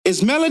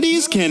Its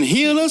melodies can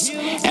heal us,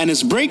 and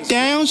its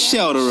breakdowns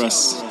shelter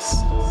us.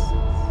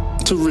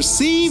 To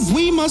receive,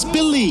 we must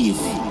believe,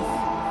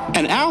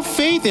 and our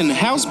faith in the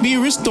house be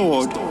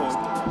restored,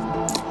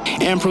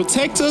 and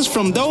protect us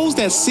from those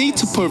that seek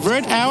to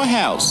pervert our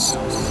house.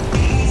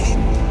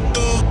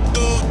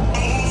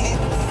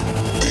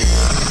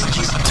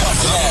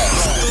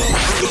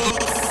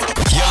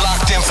 You're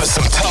locked in for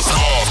some tough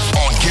love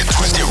on Get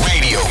Twisted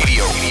Radio.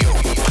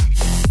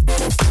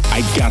 I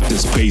got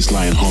this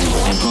baseline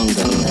hunger.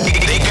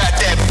 They got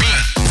that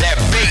beat, that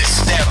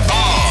bass, that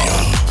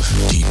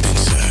bomb. Deep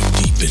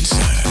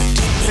inside.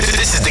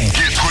 This is the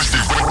Get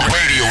Twisted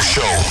Radio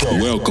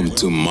Show. Welcome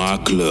to my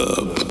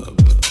club.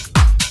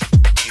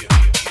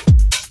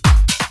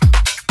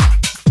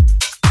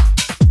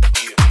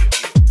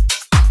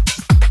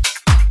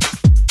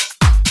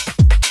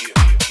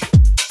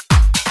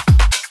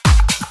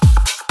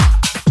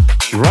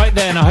 Right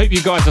then, I hope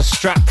you guys are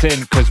strapped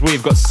in because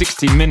we've got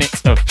 60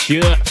 minutes of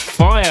pure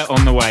fire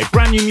on the way.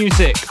 Brand new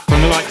music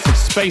from the likes of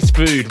Space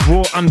Food,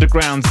 Raw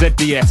Underground,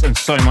 ZDS and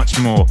so much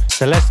more.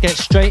 So let's get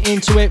straight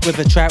into it with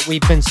the track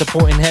we've been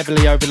supporting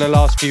heavily over the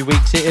last few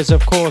weeks. It is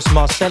of course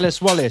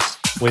Marcellus Wallace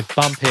with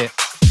Bump It.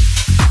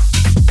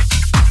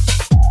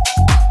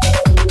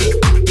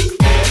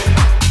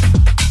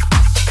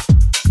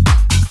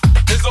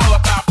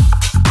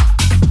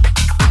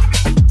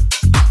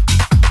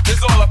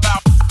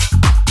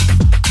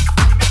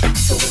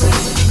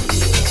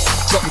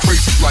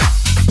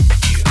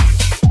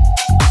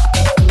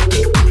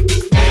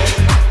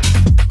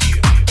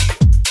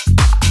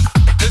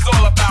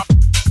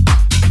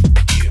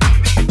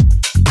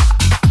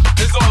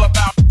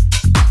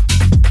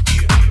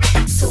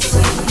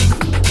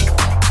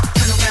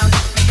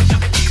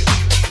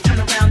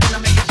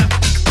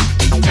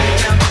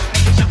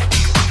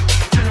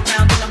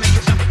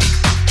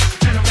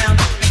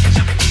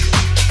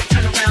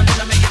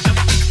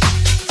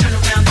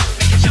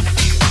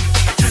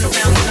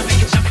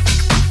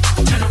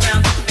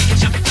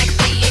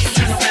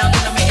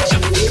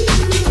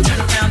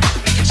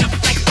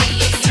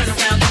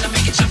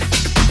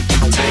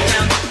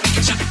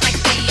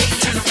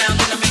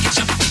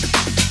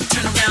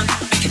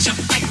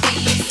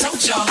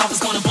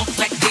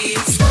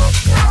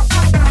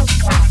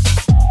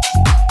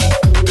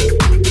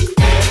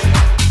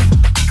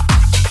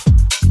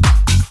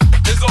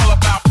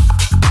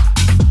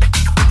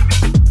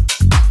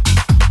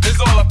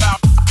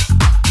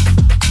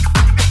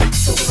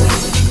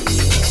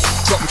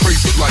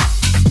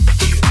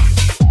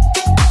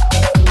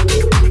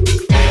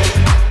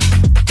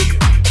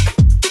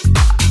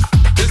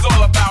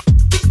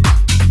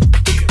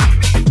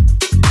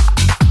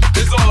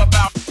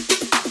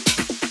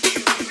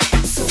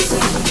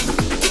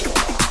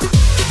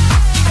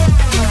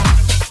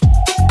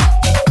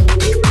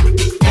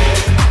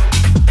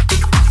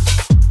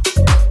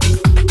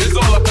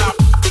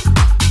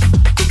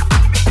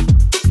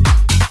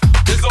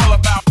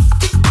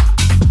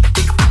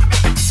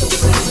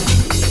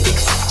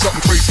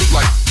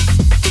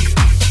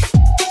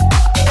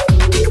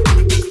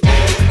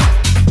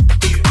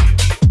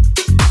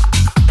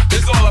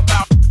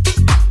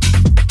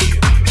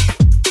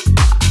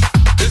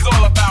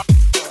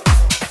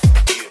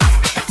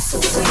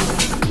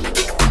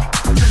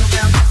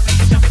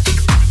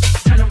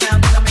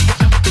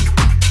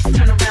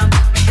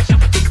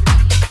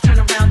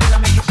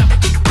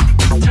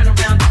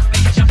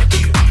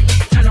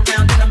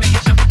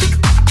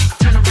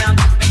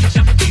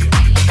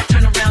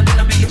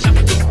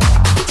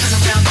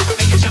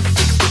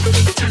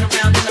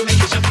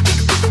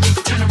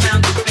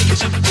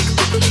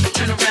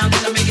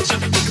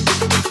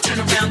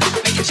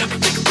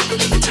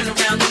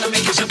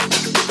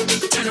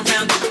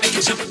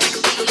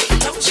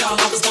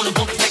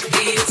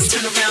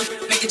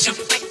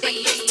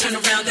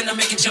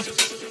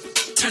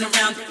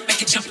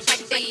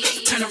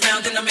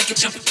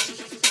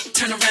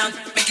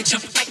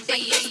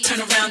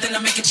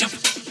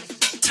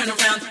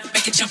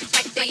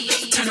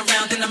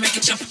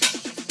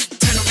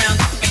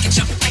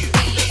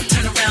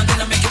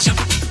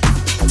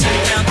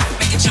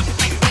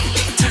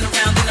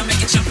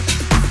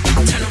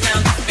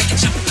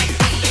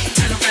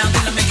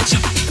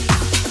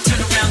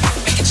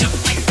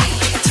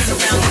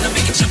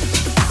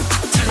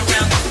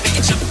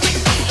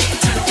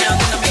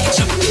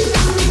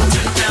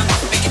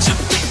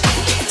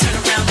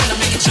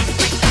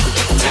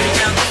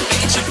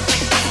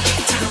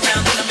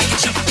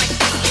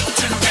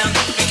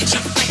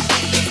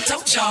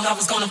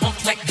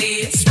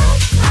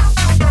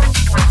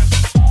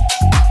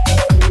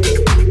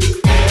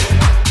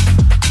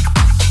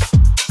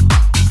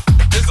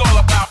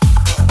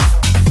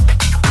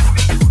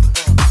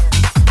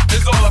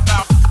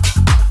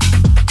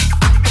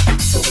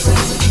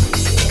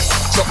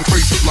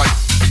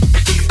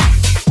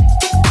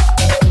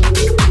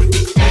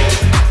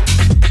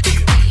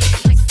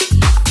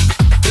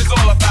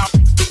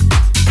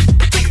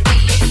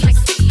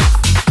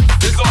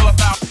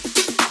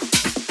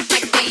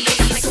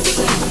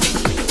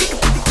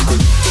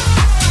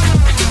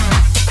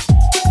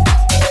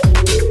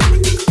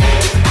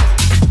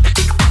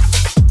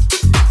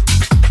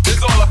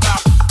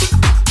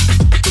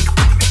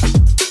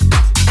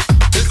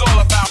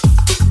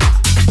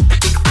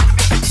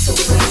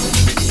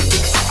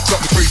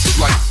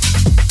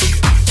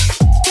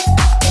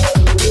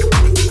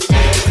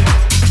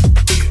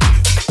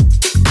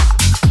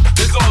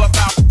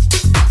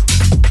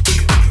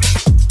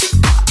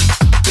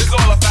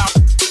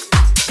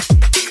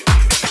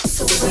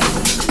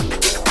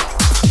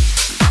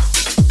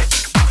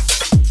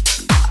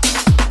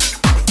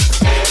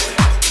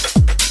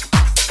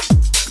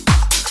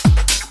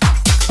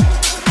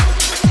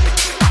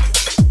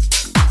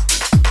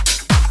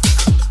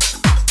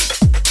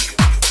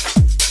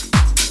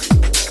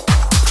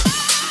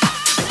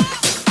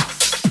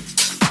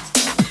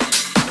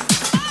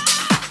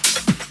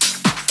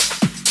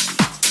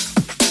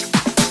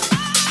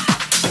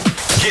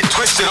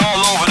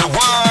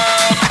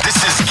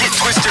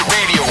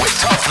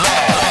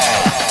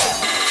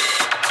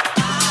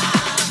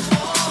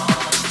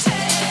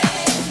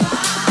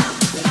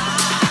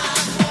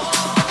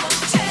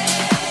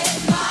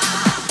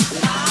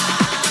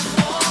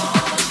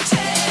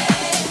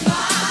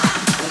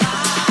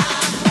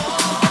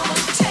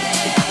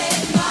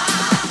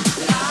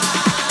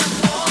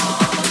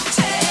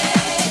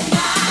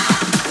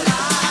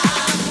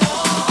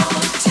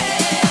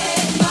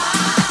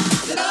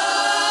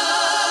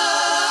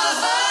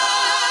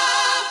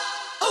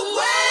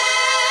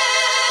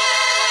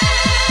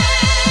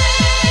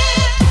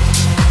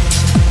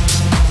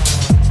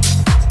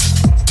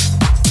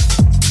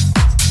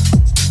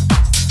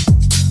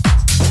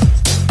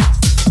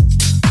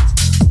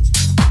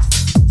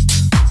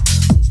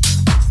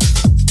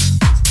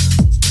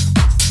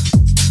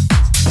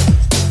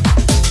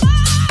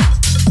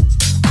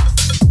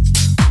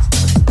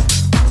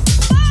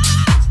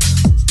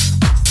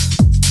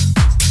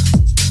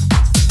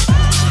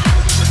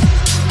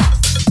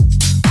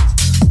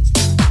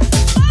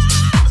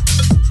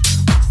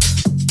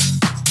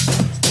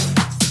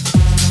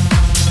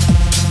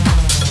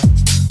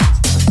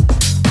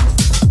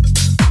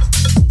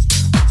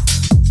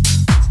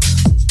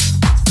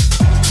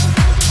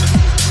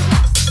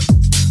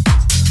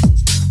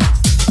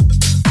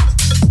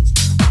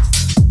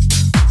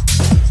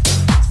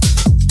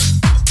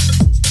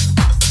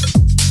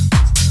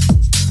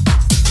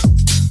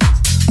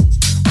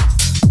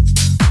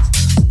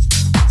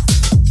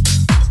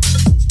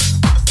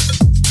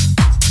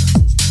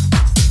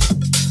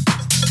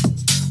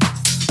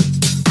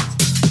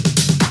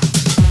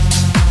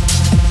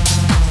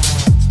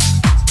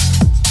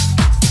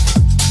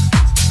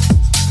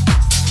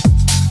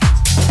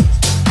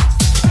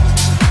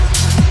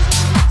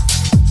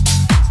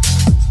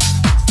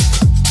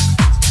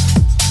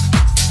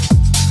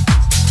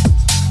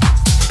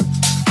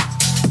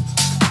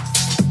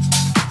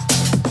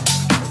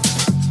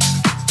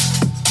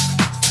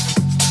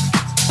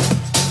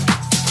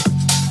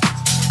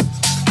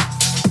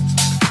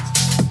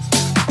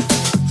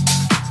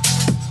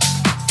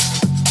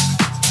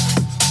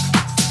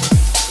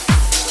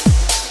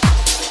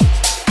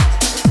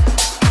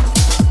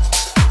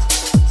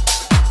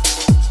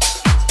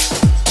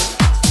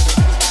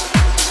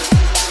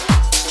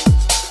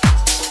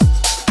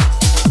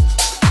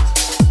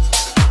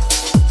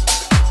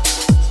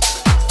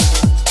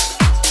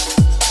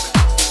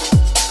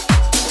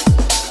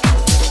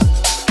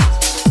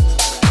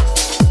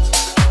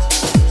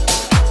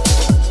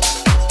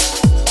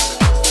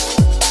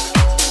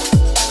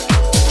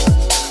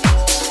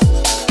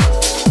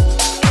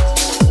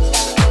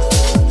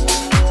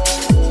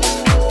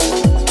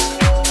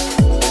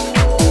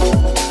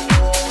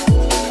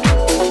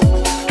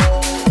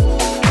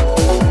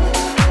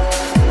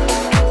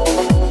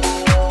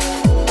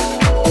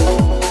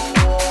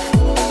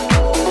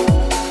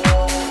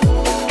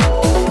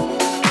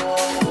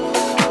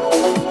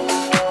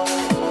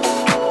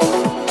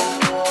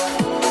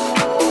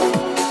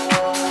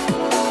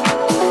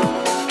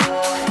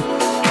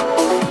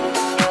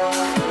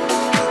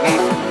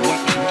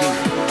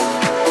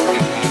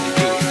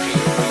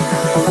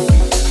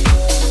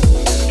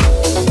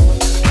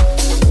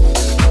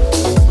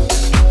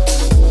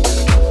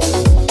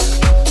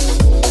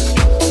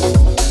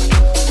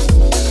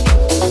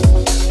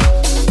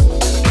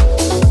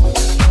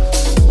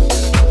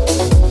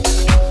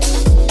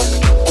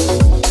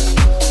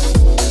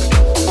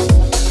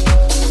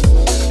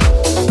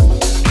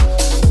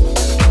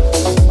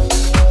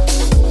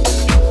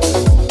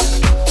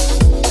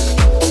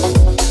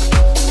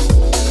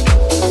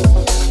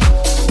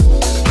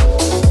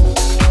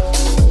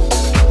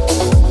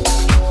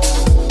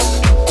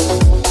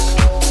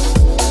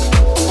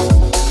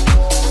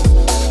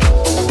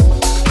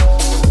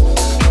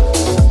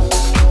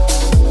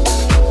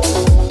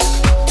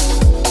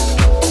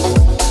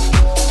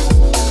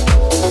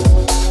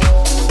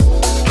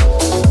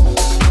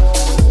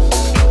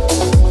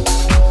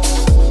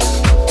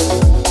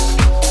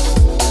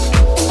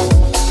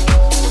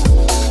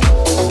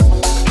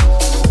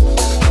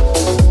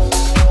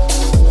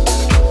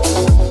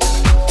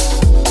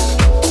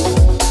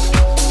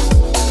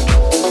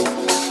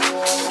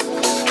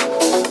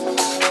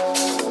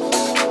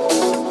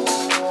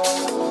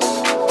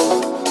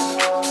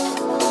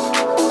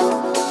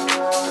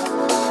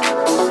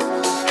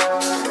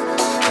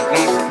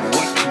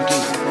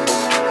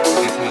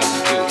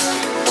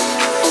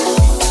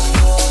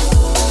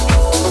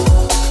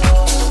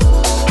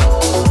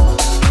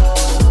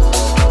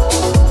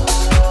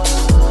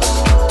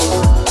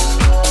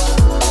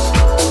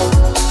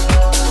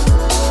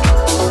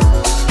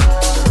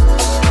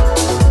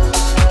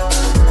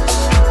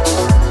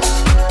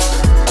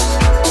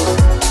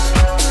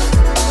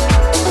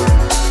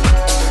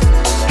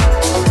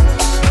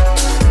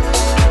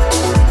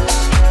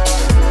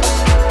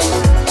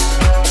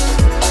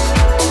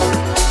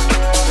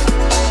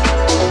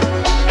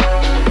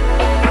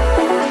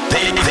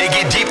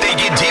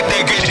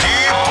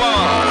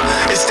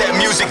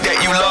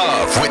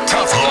 with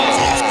Tough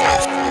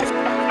Love.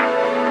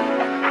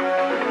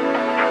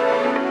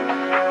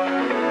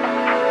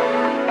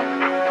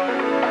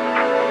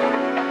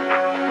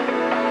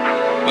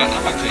 But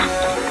I'm gonna tell you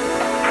something.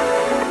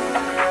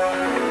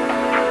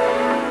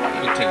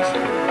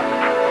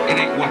 It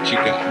ain't what you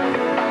got.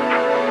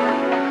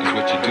 It's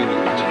what you do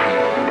with what you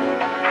have.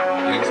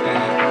 You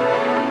understand?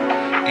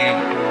 And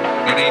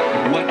it ain't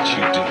what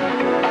you do.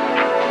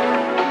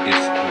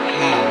 It's how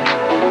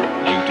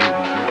you do it.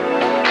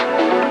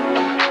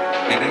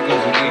 And that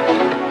goes with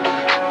anything.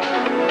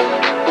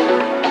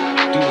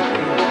 Do it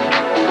well.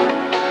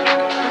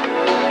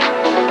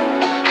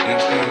 You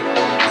understand?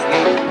 It's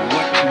not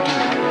what you do.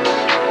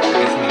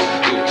 It's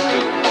how you do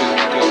it.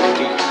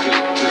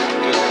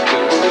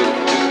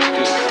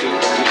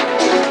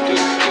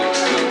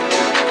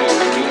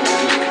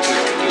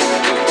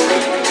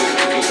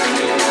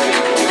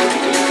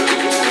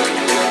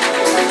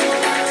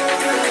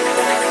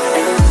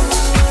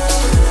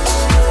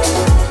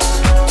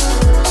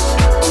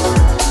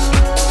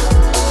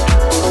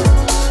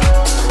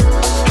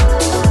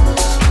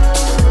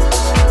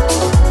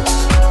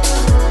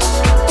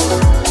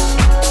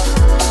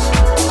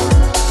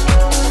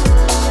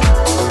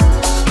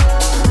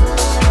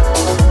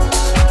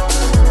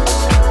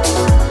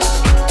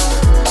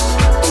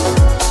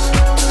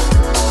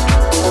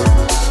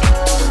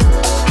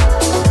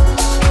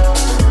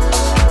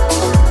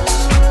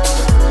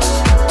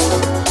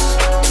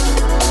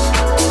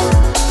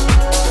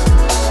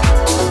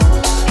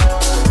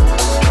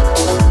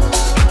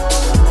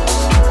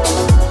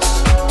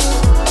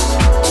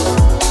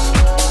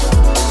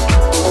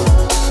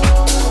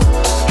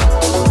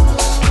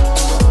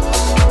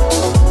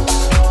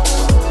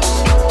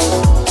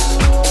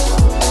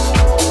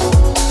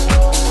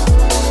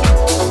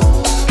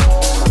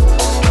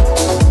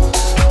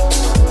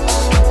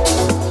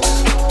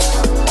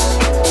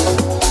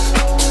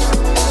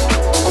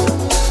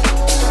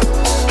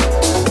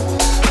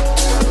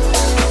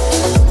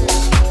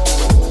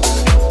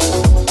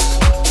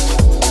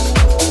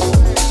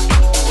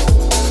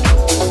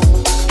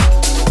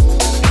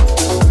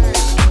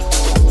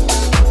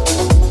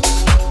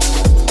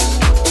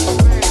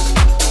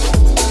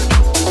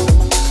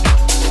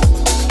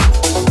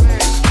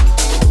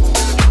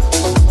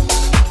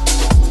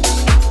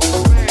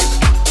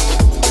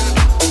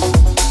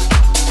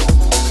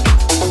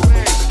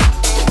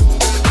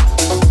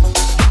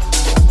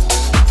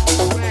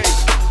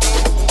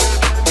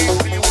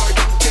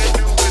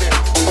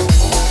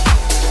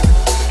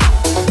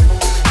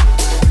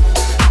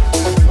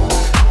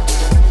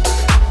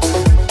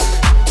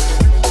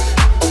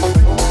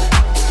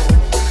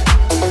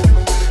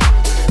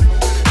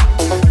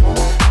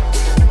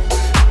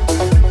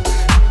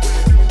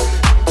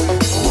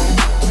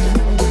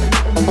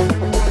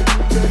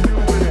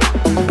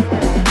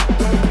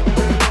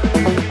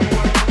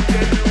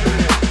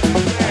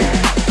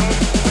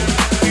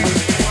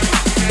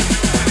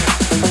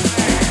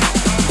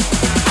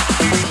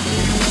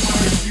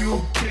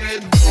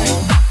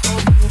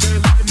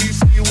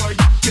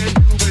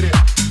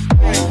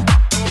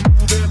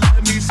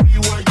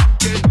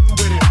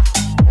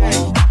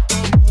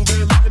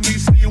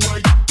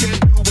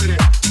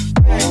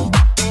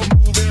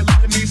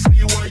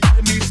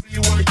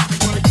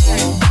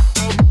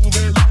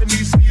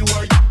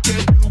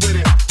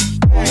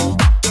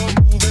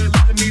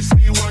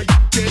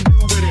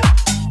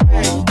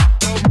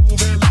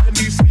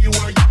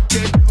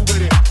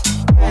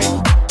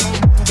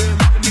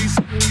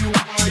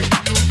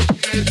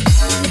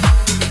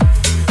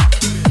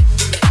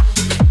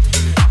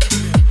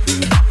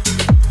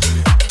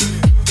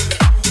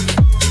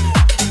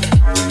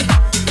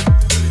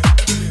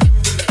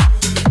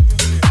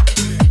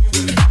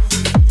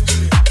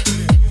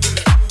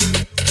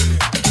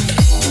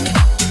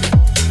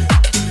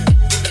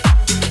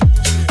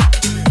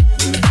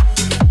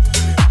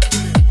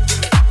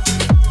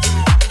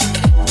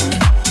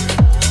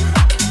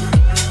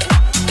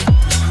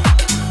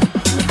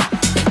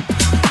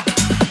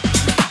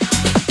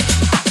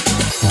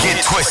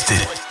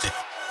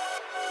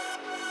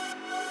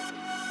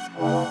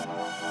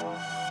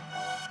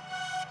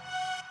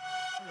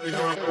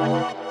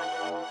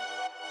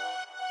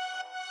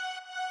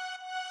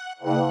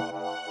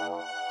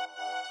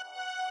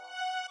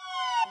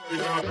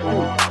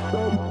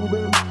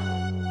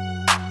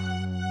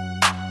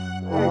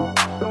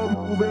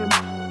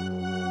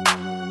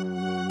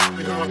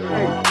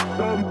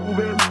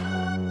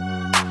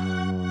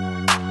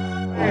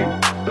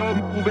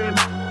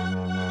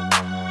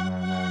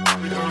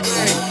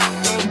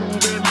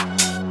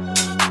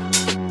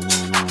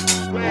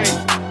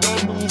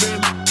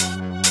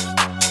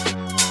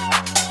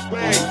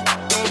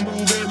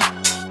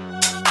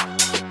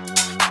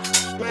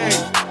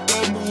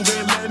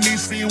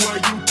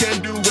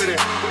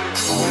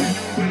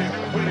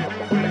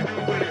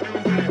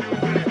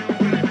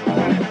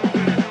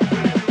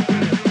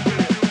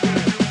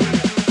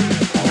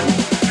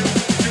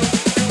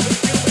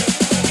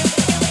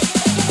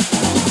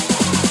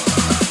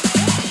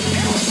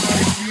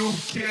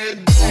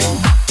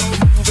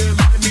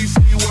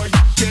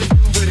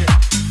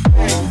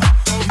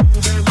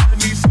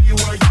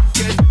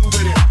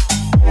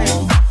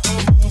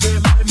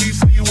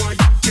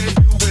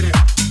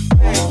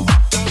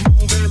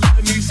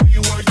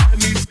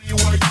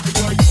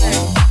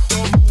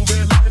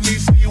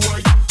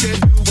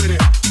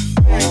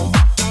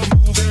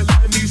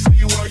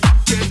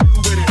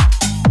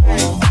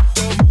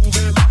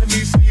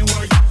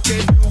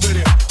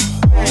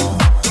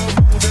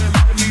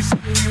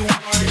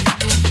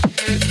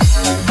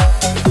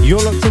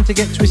 You're locked into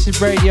Get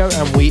Twisted Radio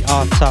and we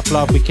are Tough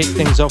Love. We kick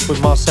things off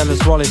with Marcellus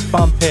Wallace,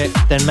 Bump It,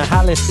 then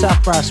Mihalis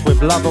Safras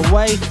with Love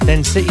Away,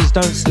 then Cities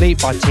Don't Sleep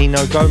by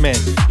Tino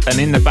Gomez. And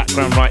in the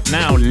background right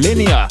now,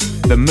 Linear,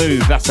 The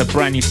Move. That's a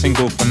brand new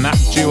single from that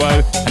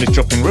duo and it's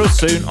dropping real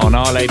soon on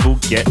our label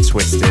Get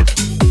Twisted.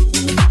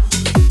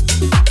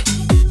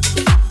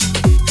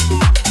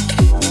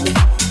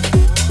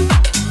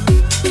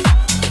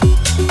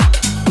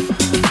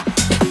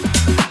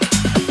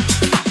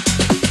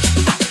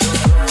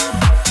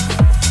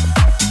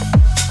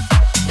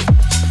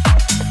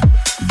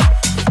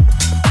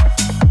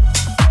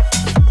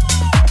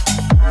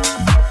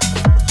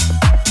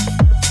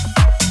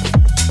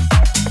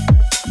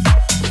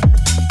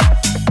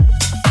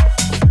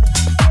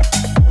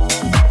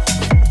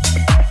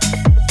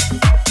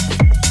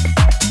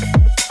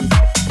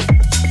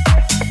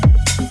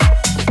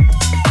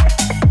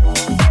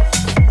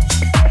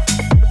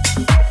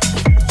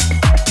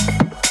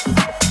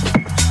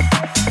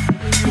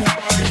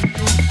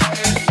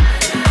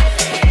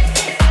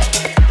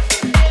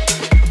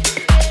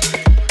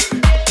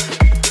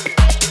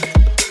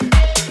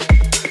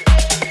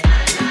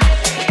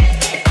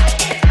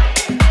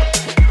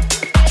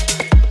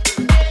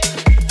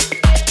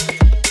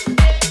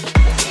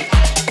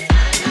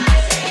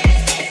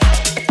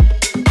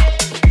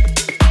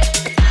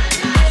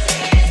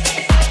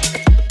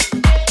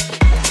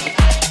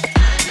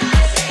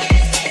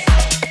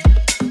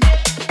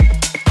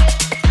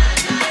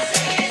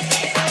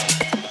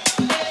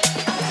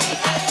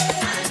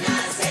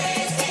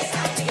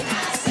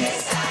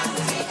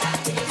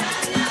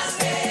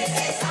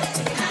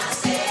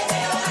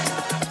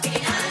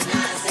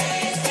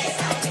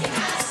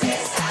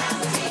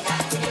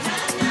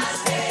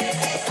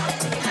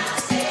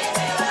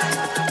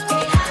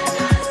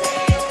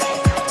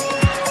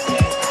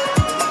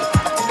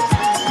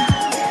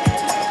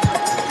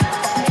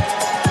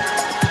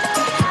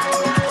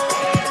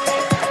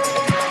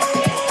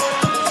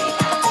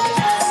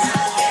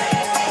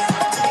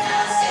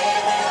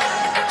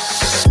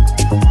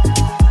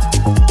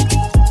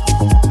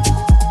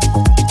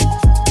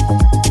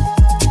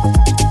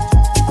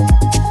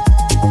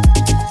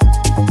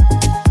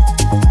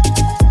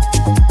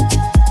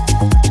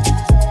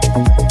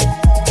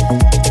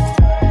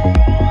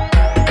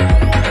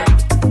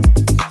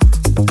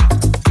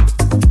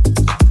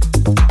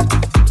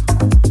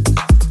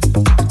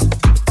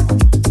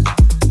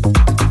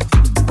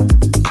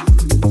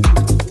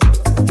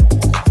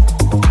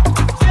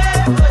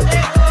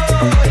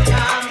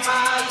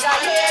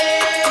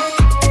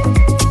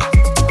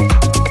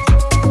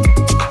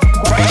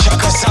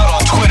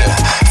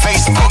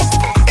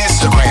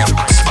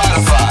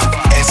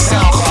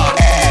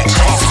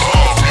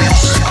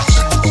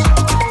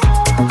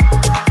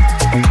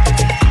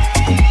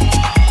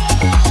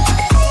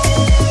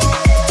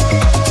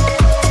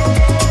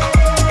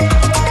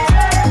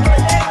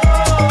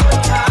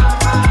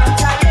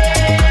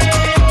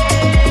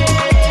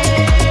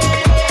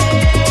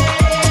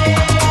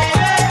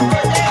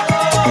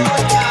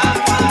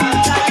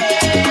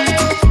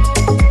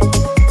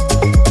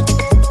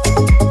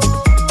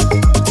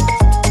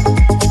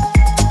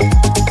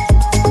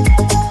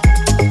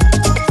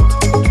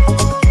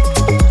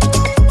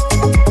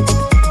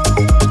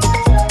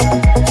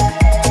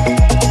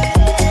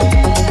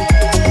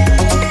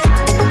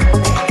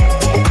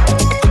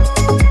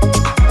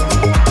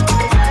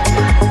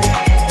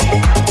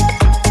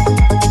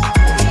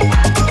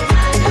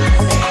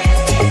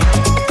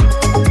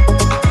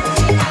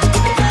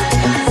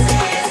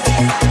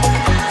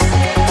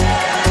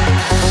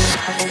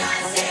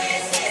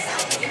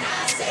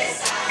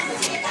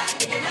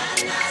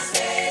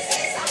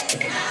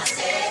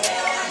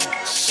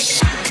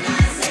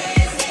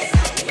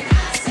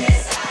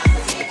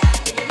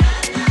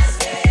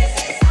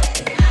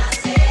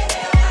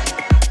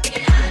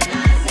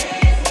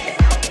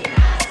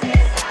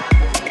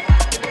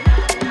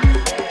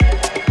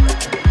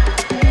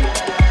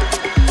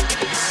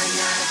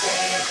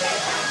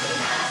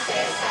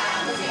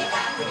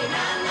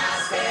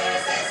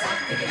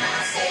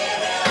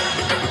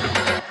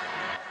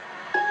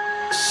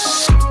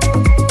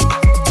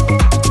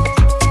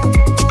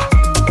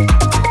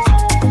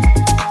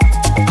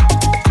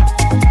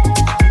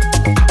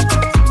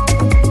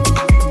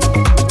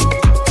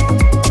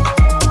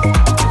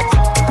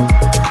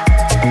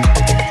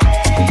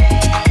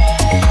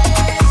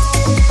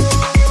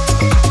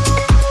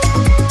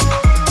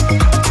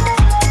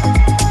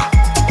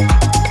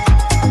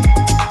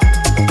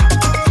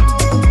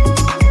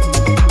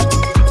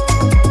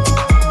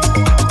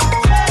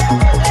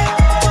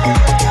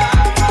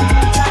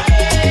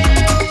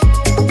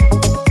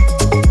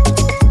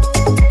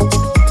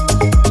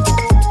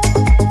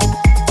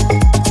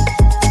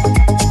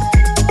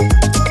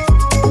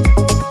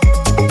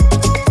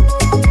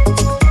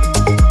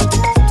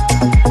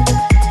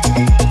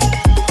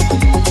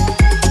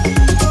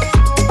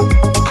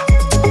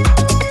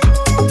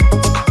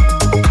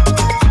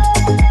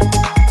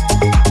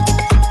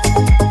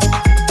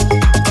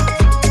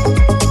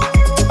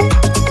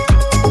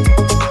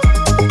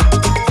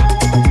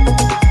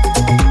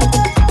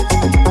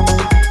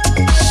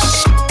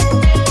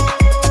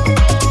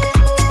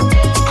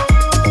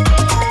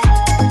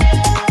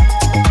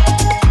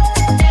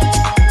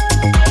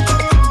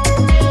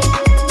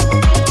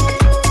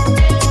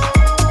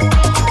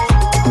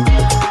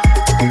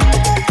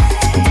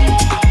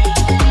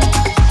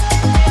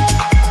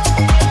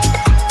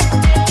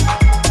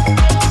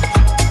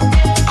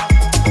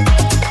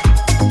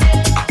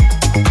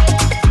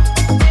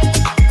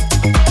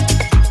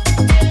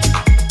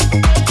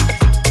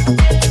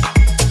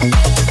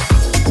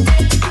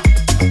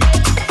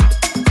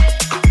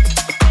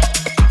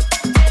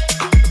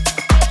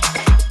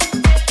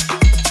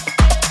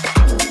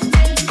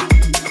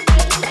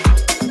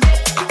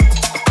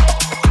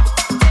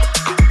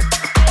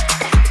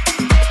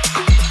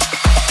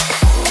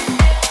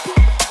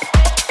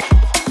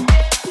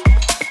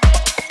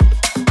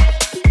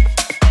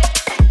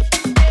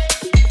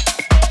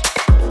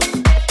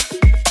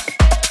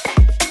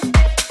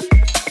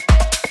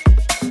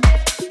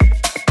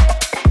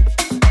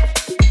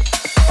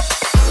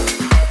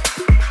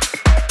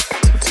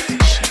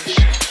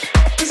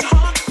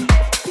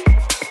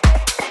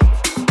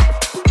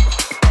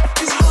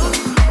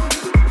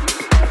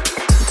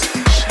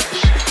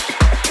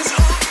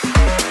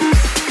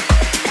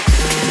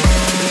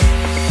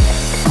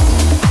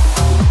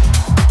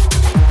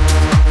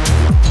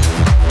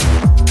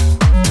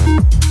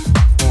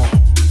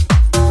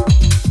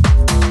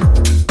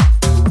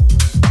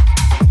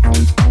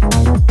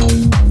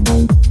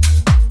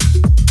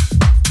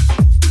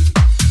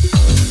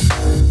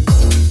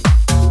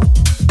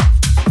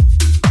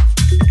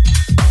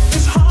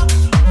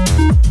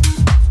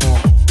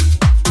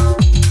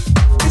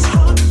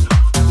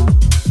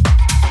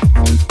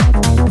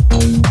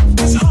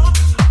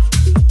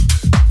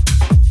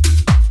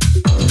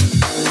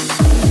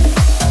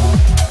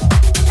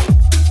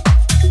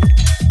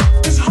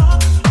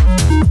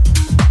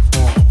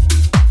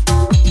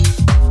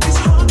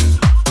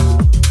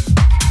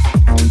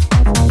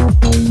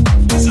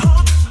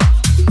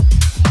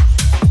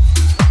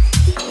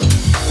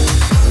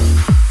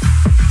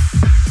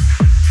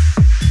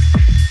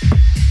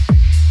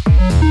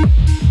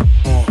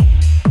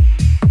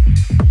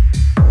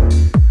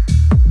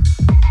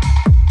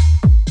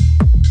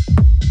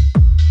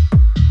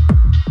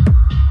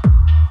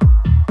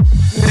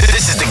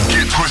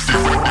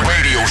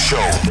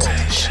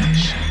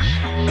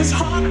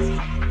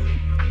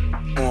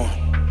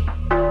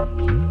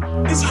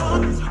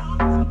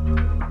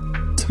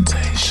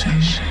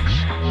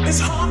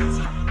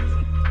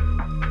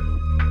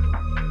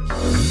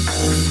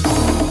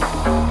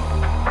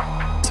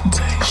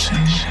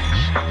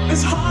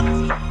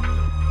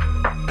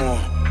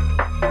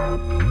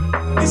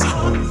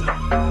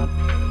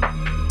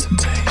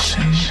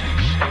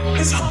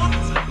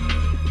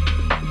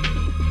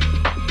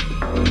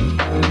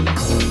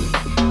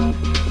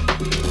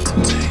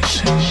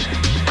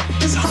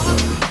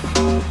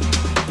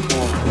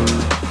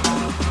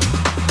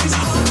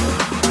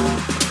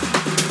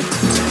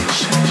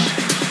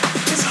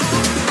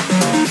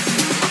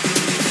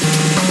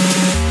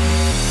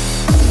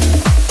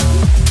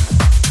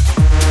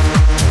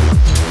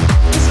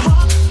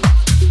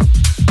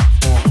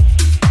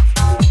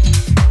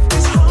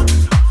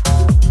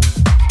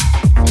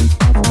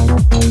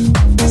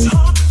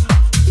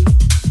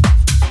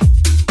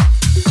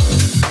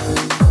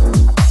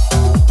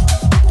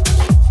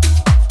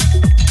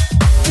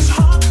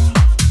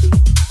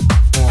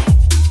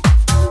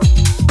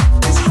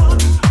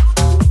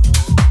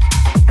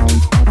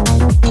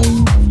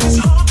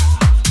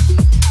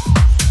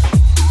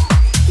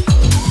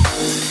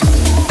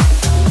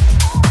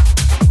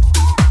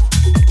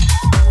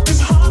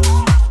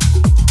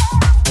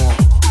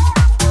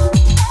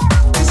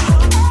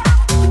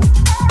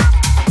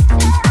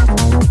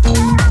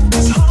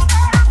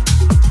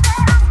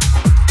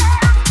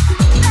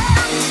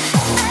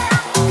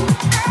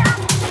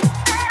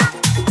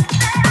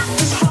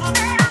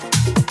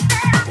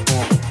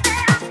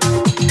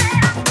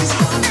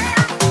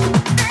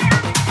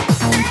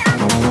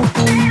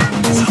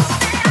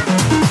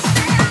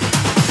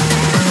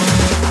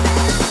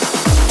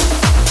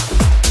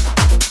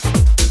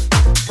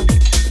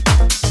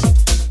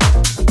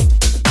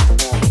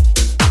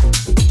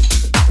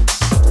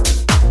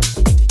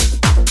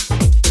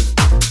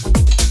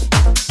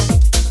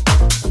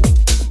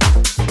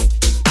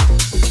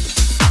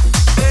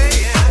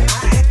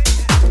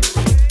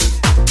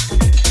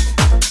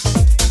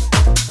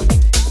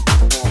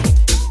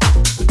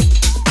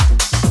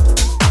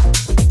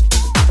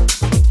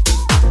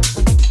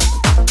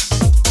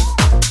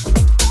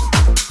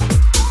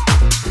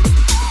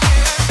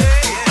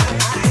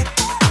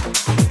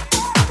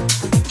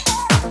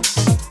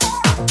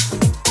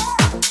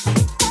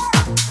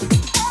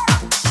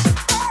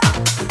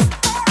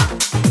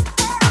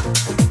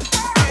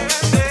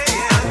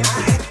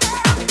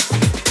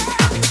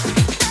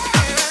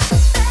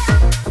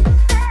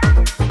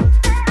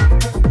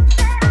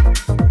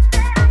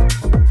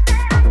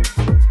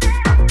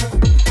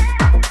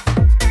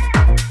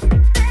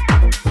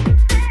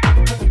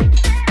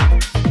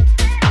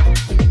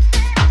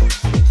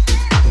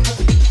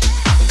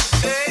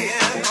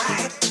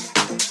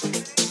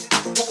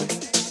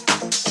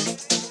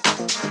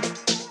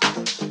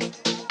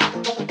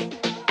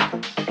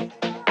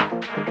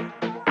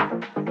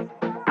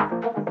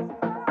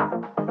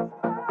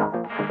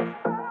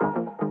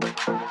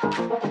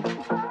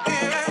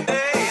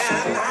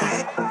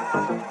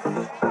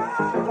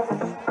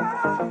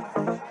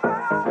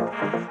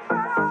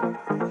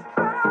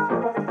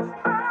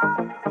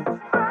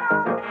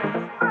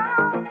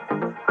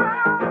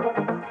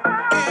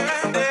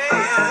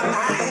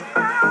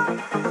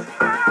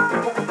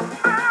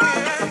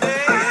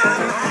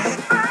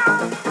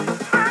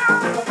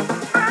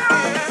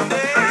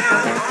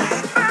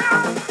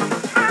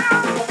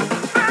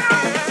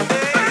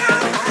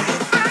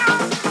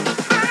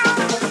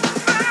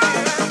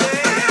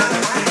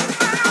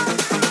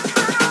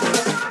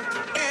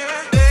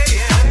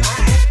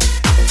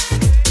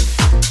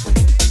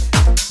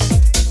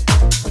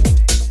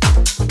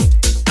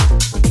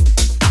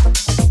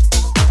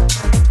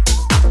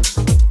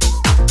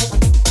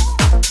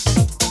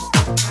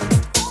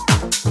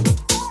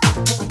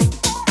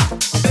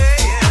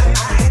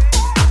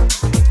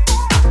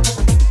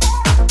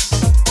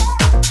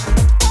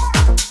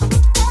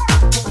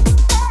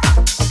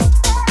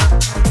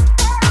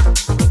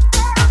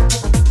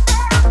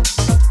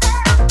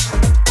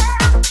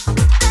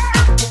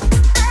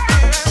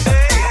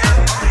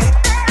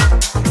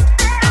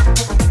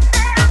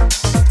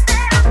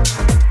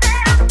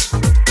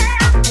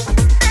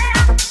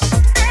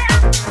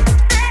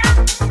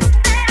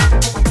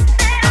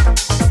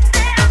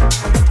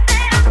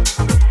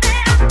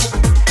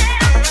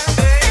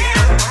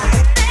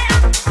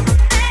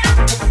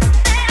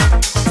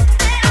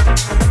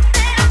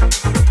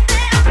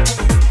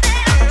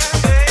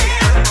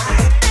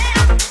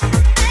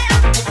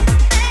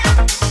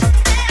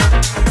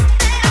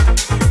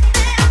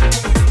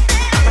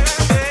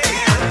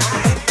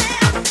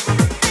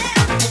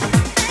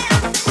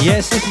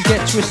 Yes, this is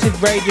Get Twisted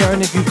Radio,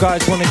 and if you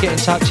guys want to get in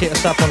touch, hit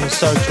us up on the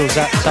socials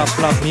at Tough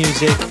Love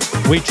Music.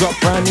 We dropped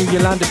brand new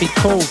Yolanda Be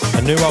Cool,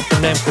 a new one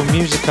from them called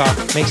Musica.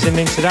 Mixing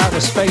into that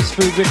with Space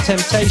Food with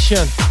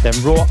Temptation. Then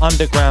Raw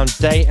Underground,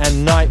 Day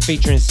and Night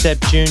featuring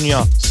Seb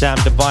Jr., Sam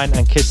Divine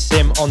and Kiss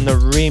Sim on the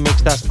remix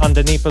that's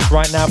underneath us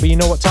right now. But you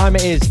know what time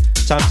it is?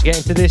 Time to get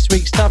into this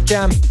week's Tough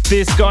Jam.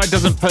 This guy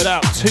doesn't put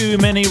out too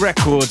many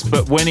records,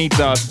 but when he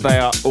does, they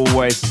are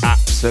always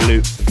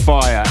absolute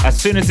fire. As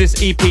soon as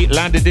this EP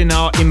landed in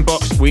our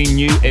inbox, we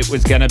knew it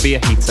was going to be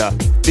a heater.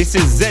 This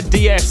is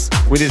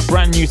ZDS with his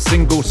brand new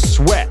single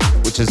Sweat,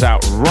 which is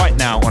out right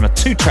now on a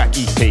 2-track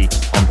EP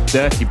on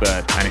Dirty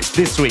Bird, and it's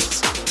this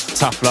week's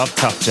Tough Love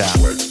Tough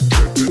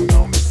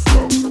Jam.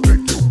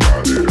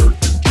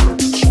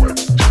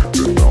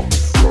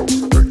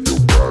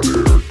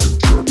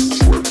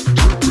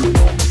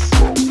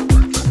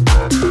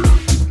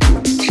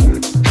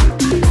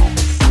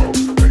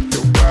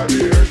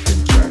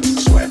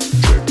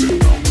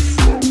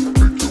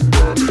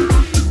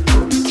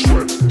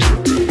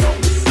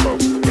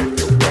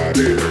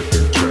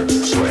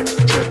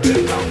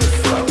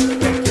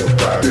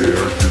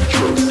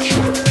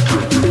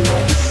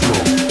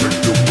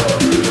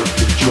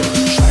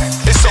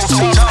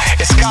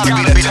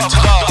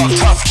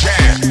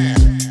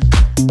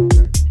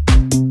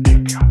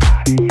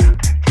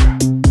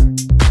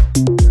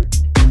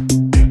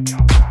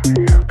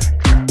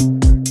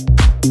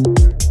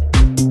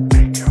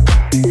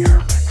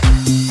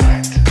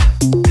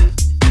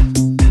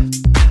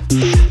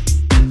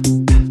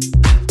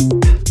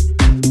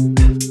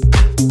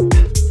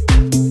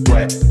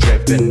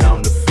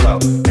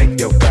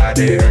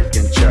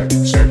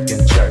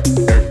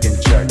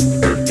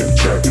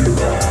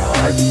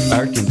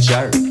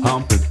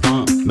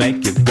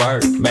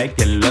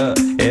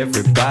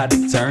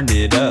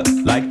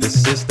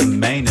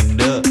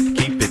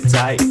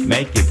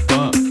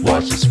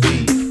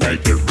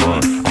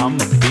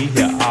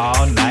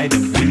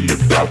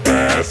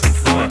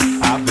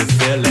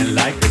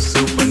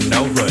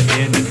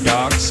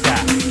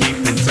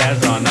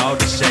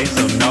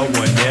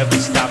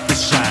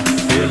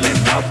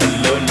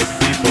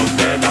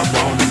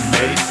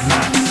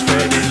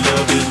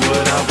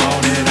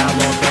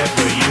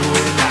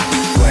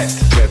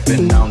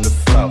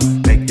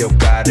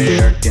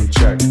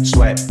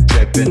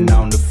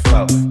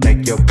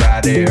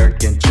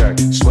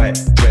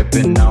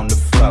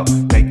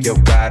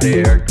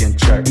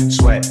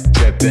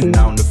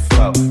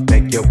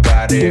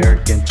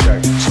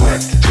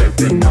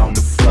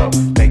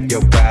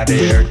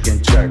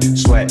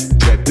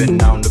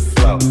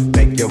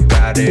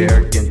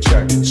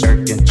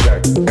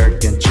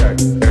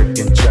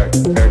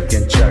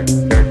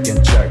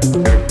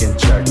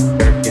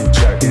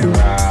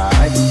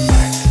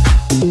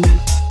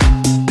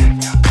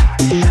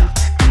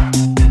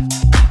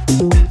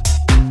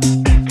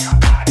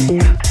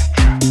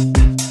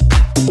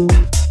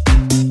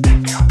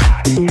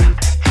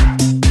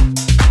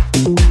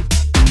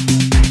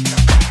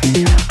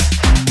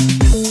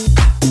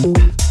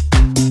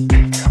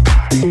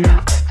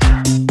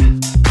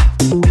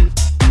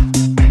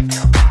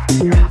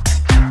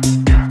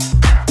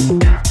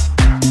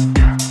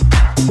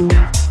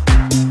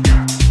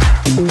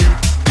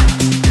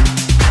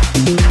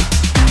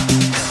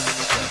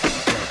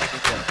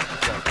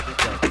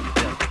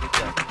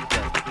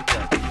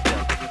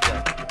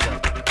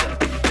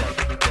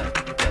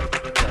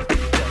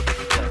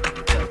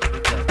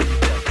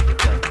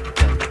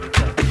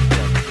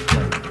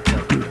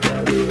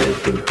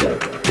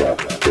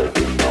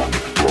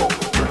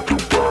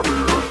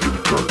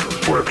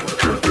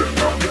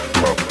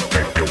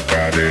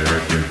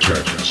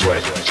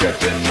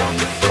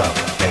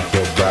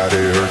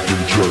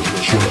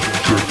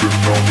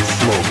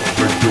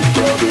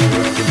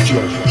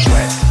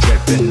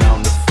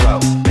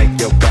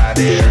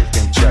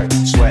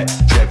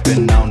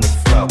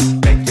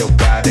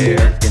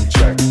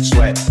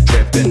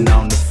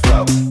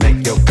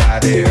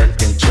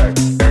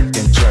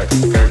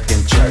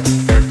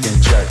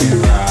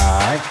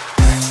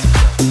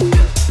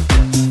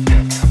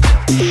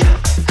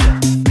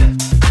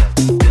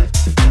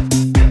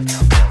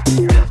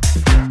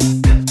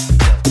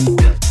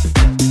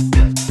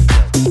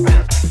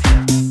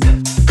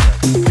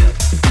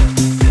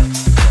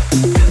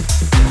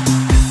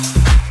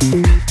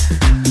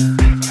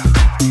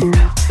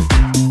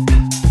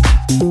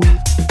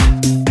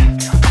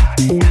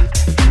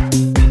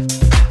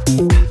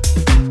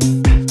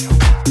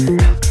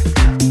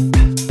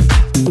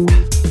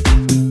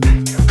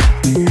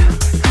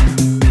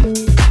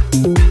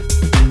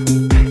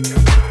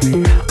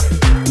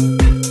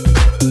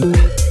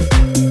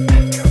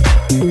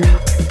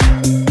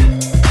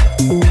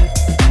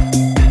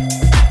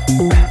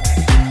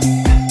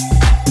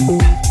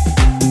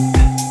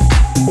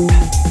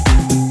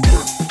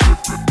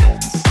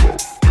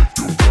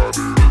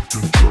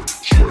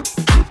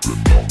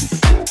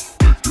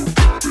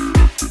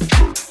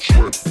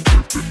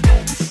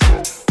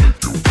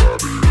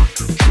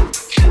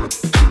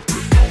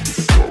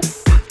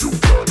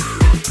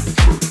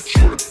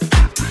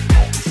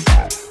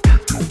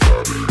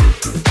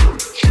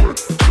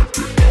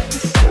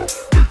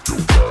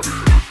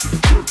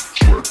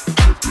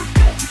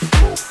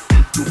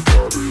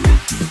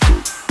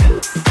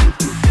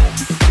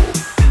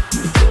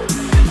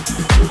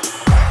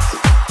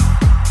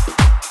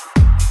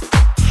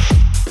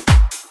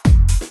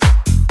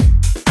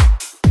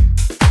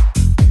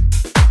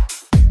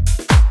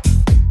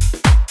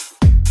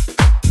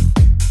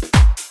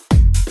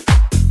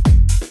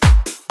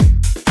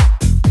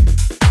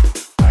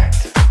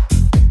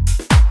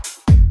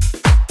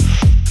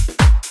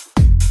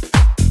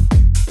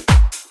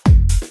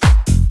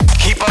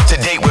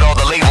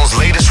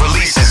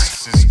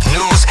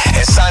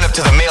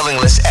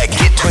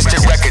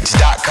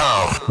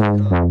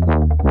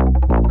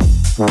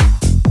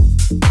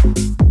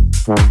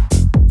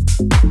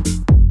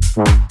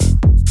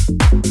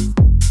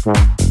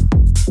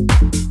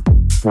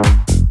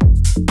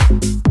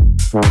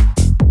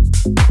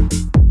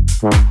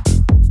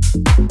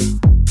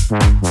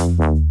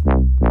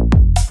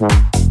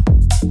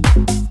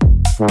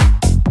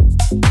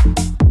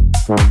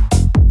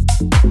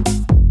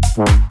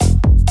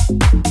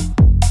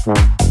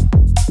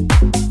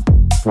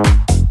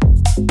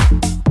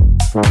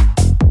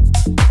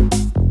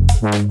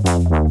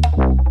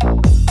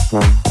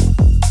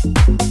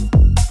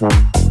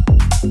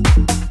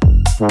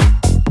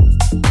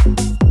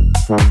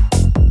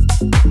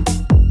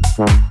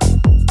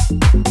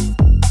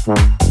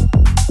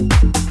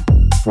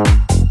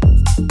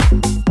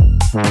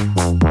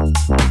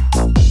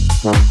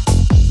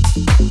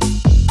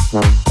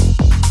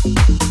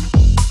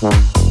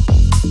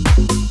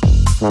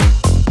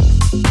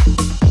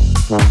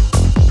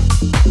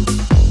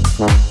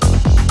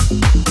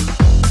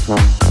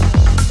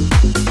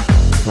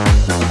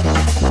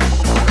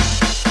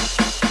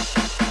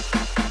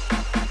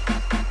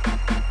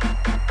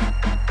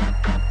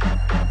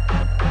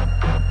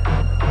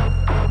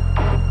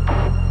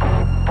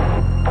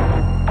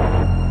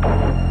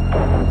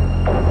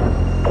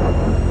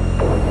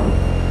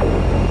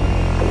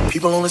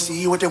 People only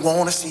see what they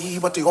want to see,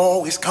 but they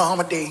always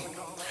accommodate.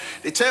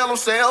 They tell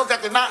themselves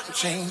that they're not in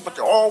chains, but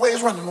they're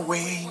always running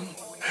away.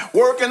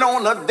 Working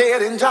on a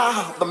dead-end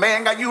job, the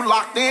man got you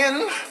locked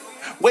in.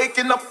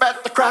 Waking up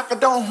at the crack of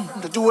dawn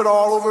to do it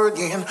all over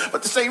again.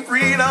 But this ain't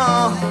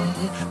freedom,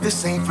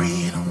 this ain't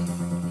freedom.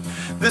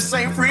 This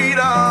ain't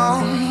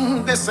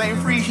freedom, this ain't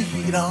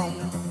freedom.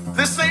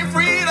 This ain't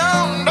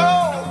freedom,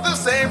 no,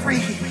 this ain't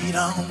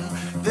freedom.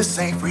 This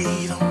ain't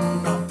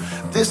freedom, no,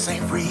 this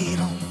ain't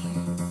freedom.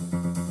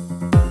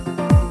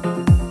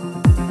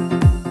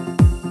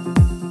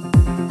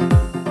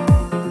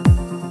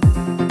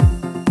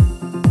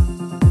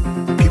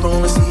 People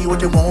only see what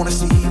they want to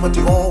see, but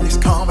they always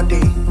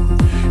accommodate.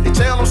 They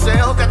tell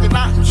themselves that they're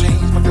not in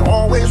chains, but they're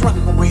always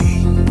running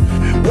away.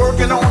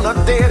 Working on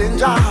a dead-end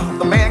job,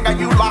 the man got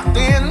you locked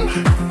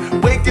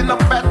in. Waking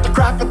up at the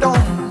crack of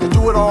dawn to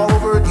do it all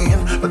over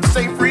again. But this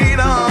ain't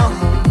freedom,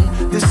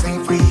 this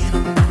ain't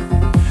freedom.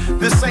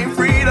 This ain't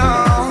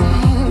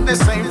freedom,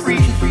 this ain't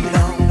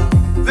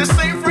freedom. This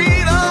ain't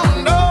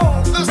freedom,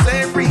 no, this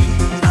ain't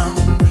freedom.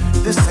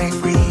 This ain't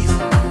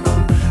freedom,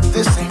 no,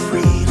 this ain't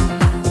freedom.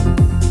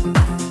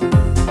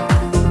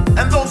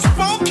 And those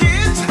poor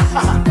kids,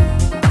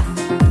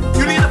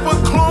 you need to put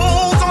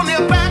clothes on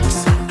their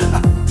backs.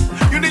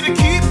 You need to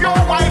keep your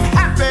wife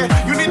happy.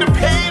 You need to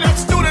pay that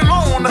student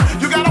loan.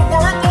 You gotta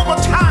work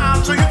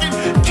overtime so you can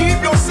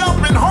keep yourself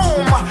in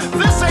home.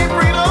 This ain't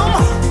freedom.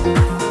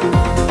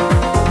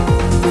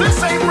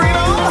 This ain't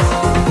freedom.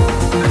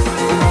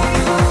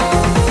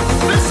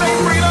 This ain't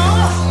freedom.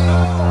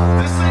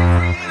 This ain't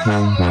freedom.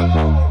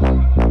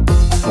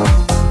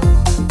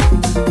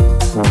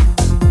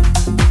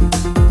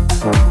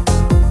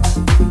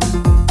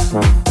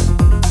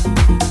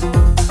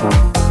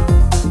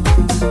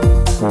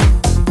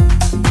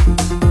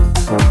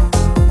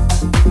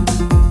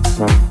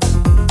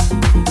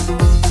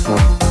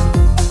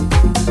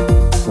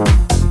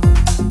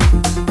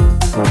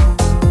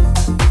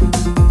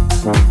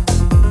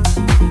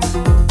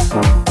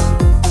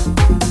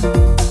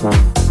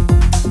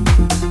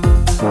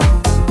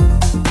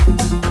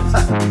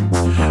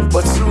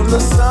 But soon the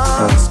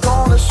sun's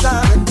gonna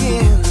shine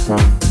again.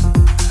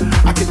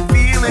 I can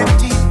feel it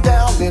deep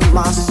down in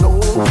my soul.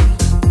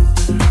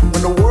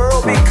 When the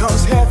world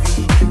becomes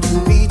heavy, you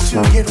need to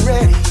get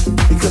ready,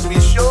 because we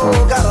sure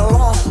got a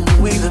long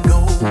way to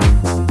go.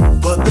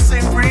 But this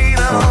ain't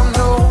freedom,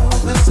 no,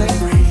 this ain't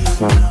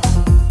freedom.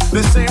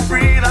 This ain't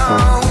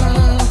freedom,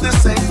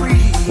 this ain't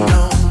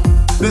freedom.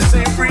 This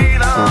ain't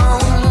freedom,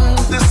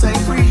 this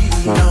ain't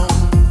freedom.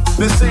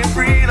 This ain't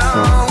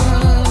freedom,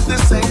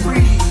 this ain't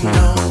freedom.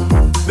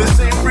 This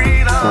ain't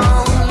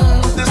freedom,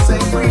 this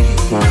ain't freedom.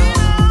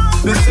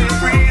 This ain't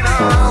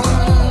freedom,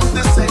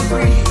 this ain't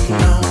freedom.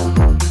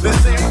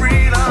 This ain't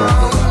freedom,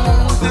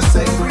 this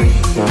ain't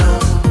freedom.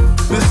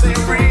 This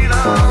ain't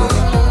freedom,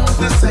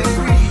 this ain't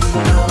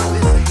freedom.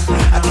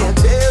 I can't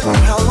tell you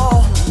how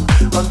long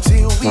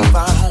until we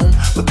find home,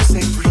 but this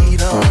ain't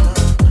freedom.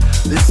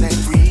 This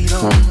ain't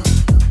freedom.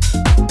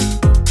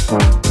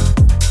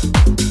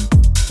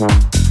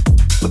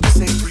 But this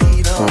ain't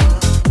freedom.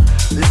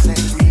 This ain't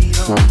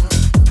freedom.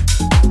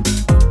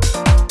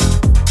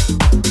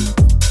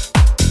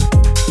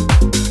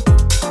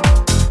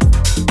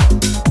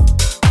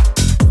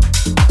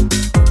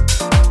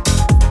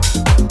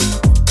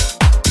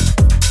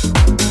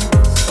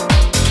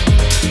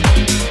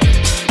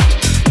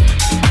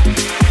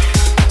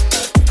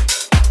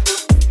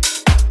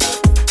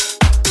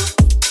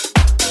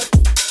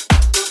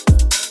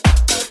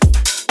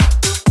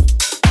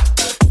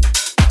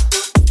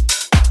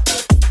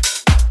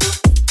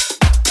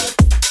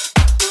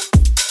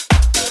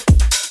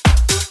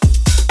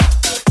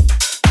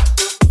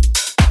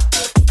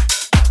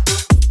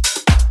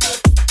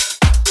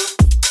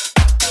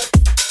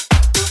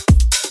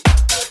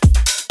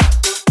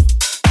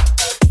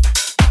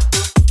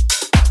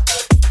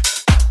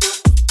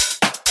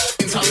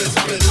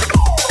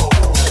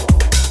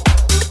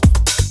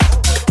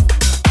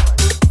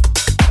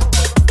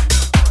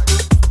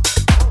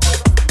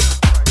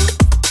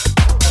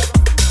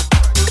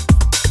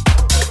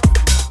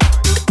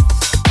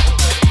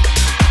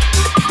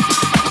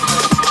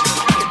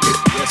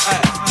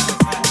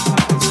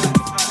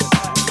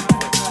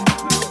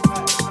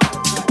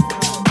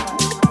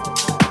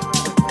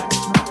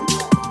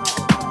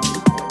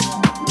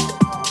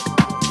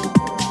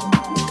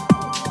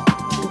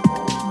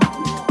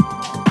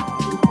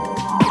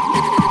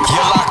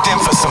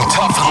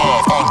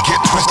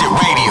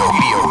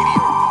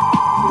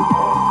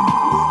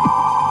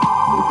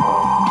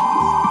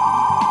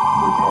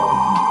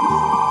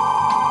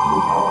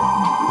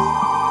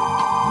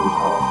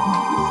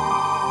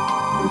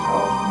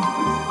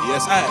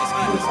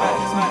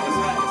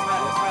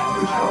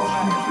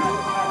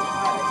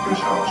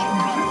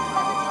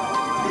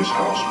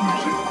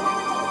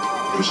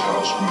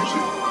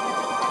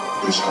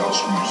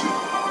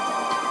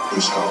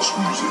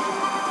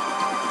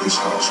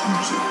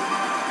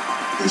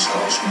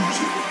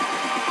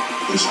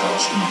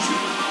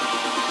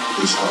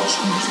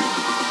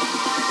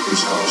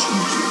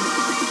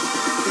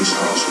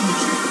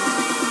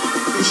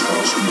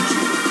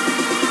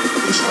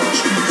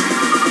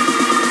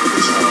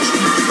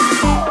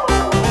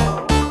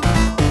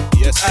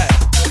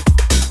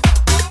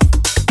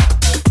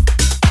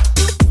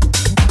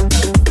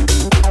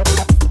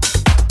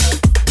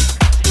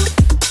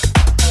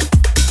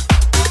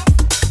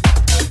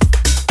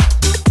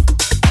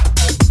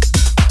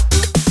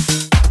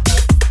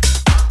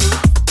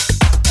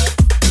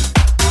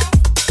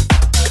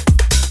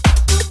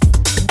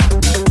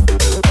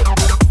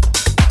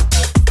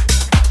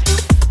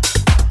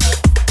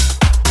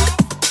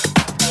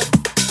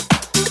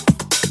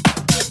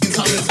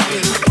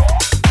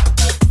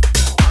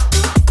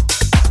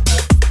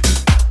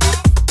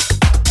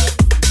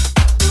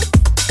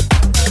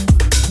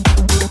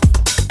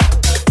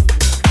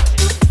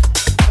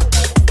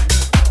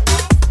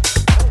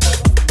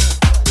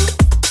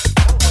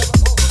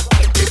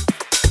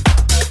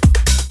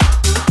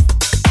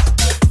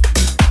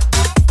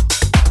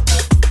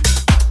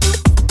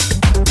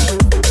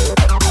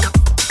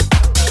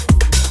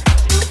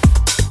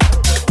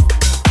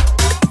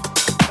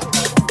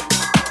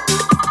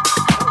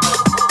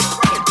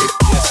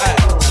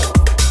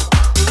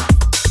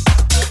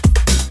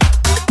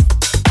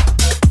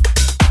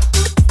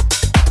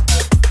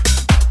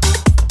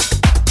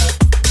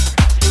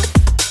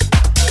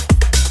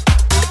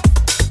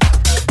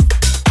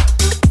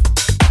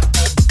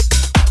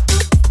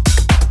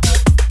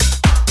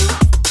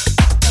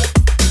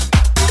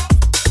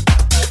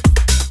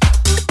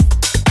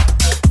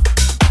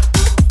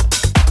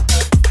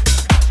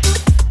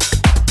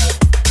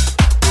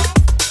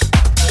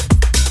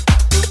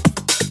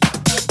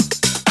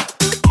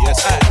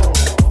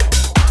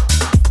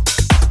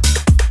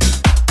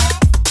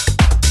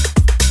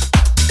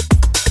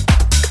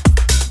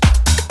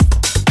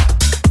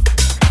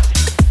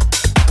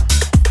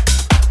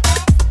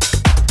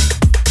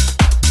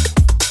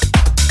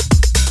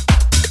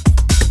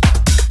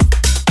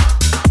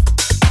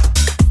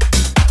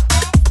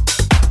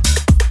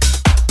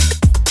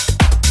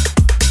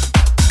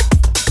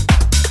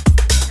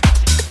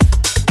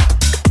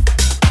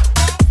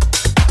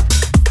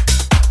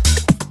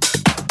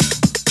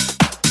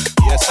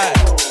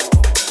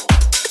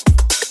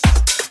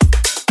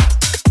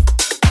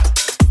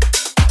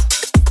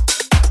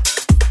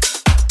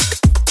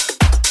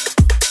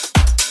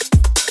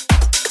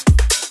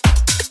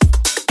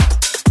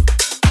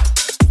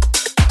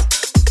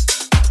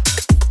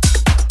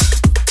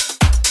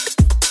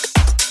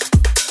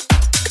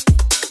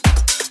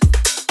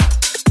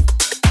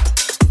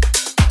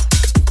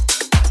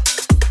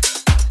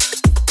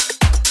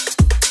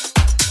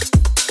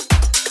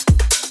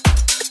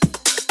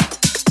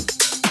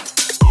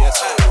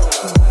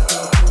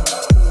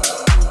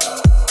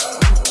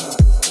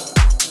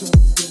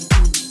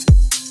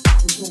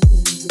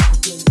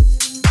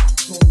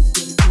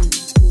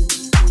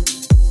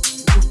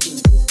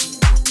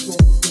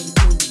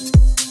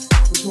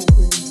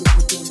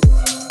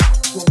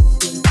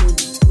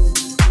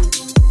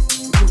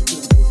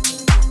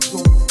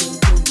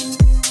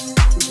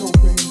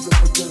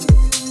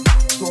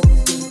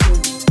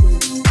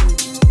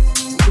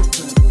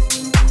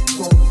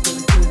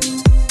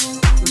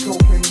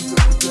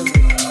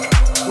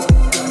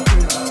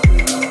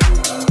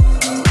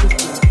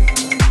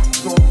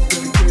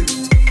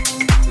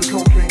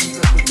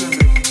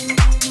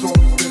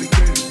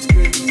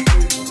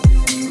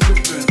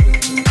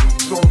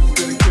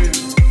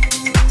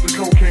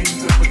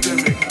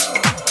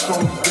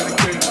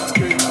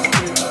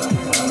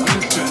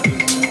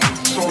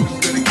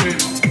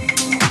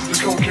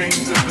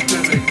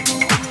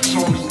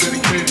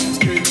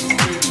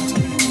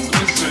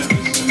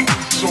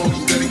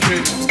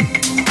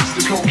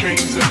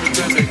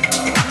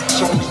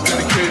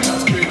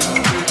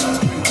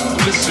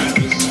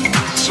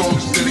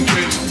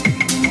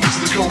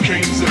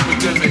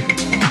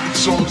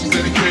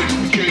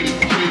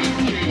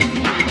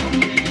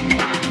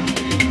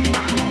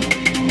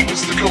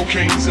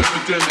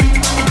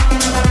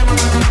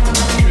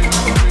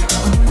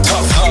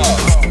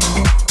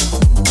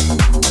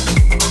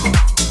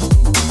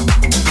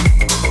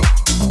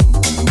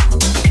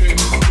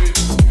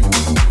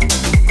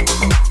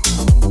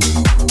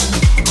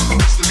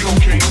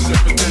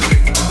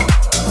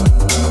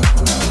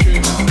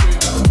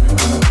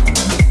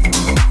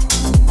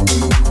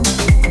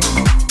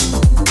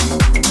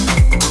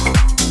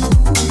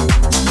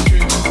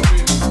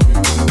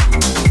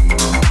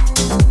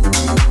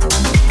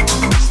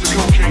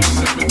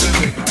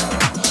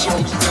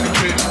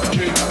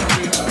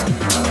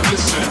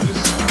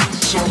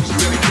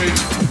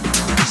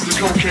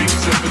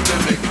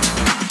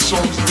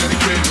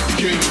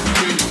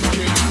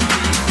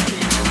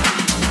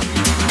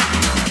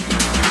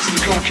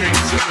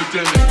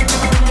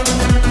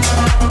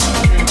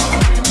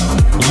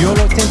 You're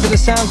locked into the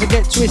sounds of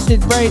Get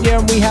Twisted Radio,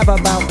 and we have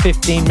about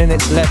 15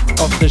 minutes left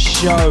of the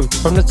show.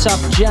 From the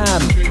Tough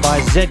Jam by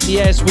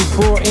ZDS, we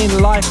brought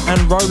in Life and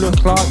Roland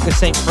Clark,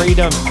 This Ain't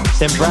Freedom.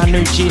 Then brand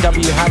new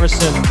GW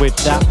Harrison with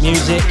That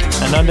Music.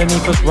 And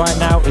underneath us right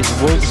now is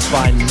Wolves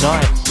by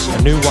Night. Roots,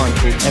 a new one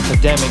called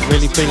Epidemic.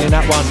 Really feeling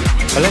that one.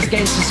 But let's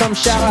get into some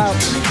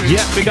shout-outs.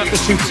 Yeah, big up the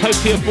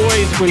Tutopia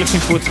boys. We're looking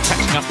forward to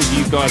catching up with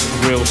you guys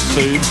real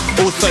soon.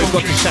 Also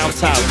got to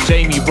shout out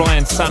Jamie,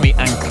 Ryan, Sammy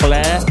and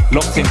Claire,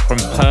 locked in from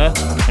Perth.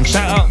 And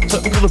shout out to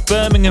all the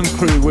Birmingham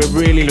crew. We're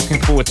really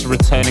looking forward to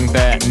returning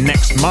there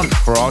next month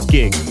for our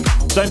gig.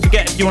 Don't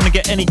forget, if you want to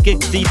get any gig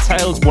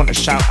details, want a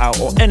shout out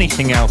or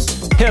anything else,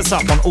 hit us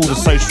up on all the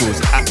socials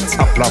at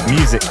Tough Love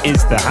Music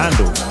is the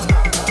handle.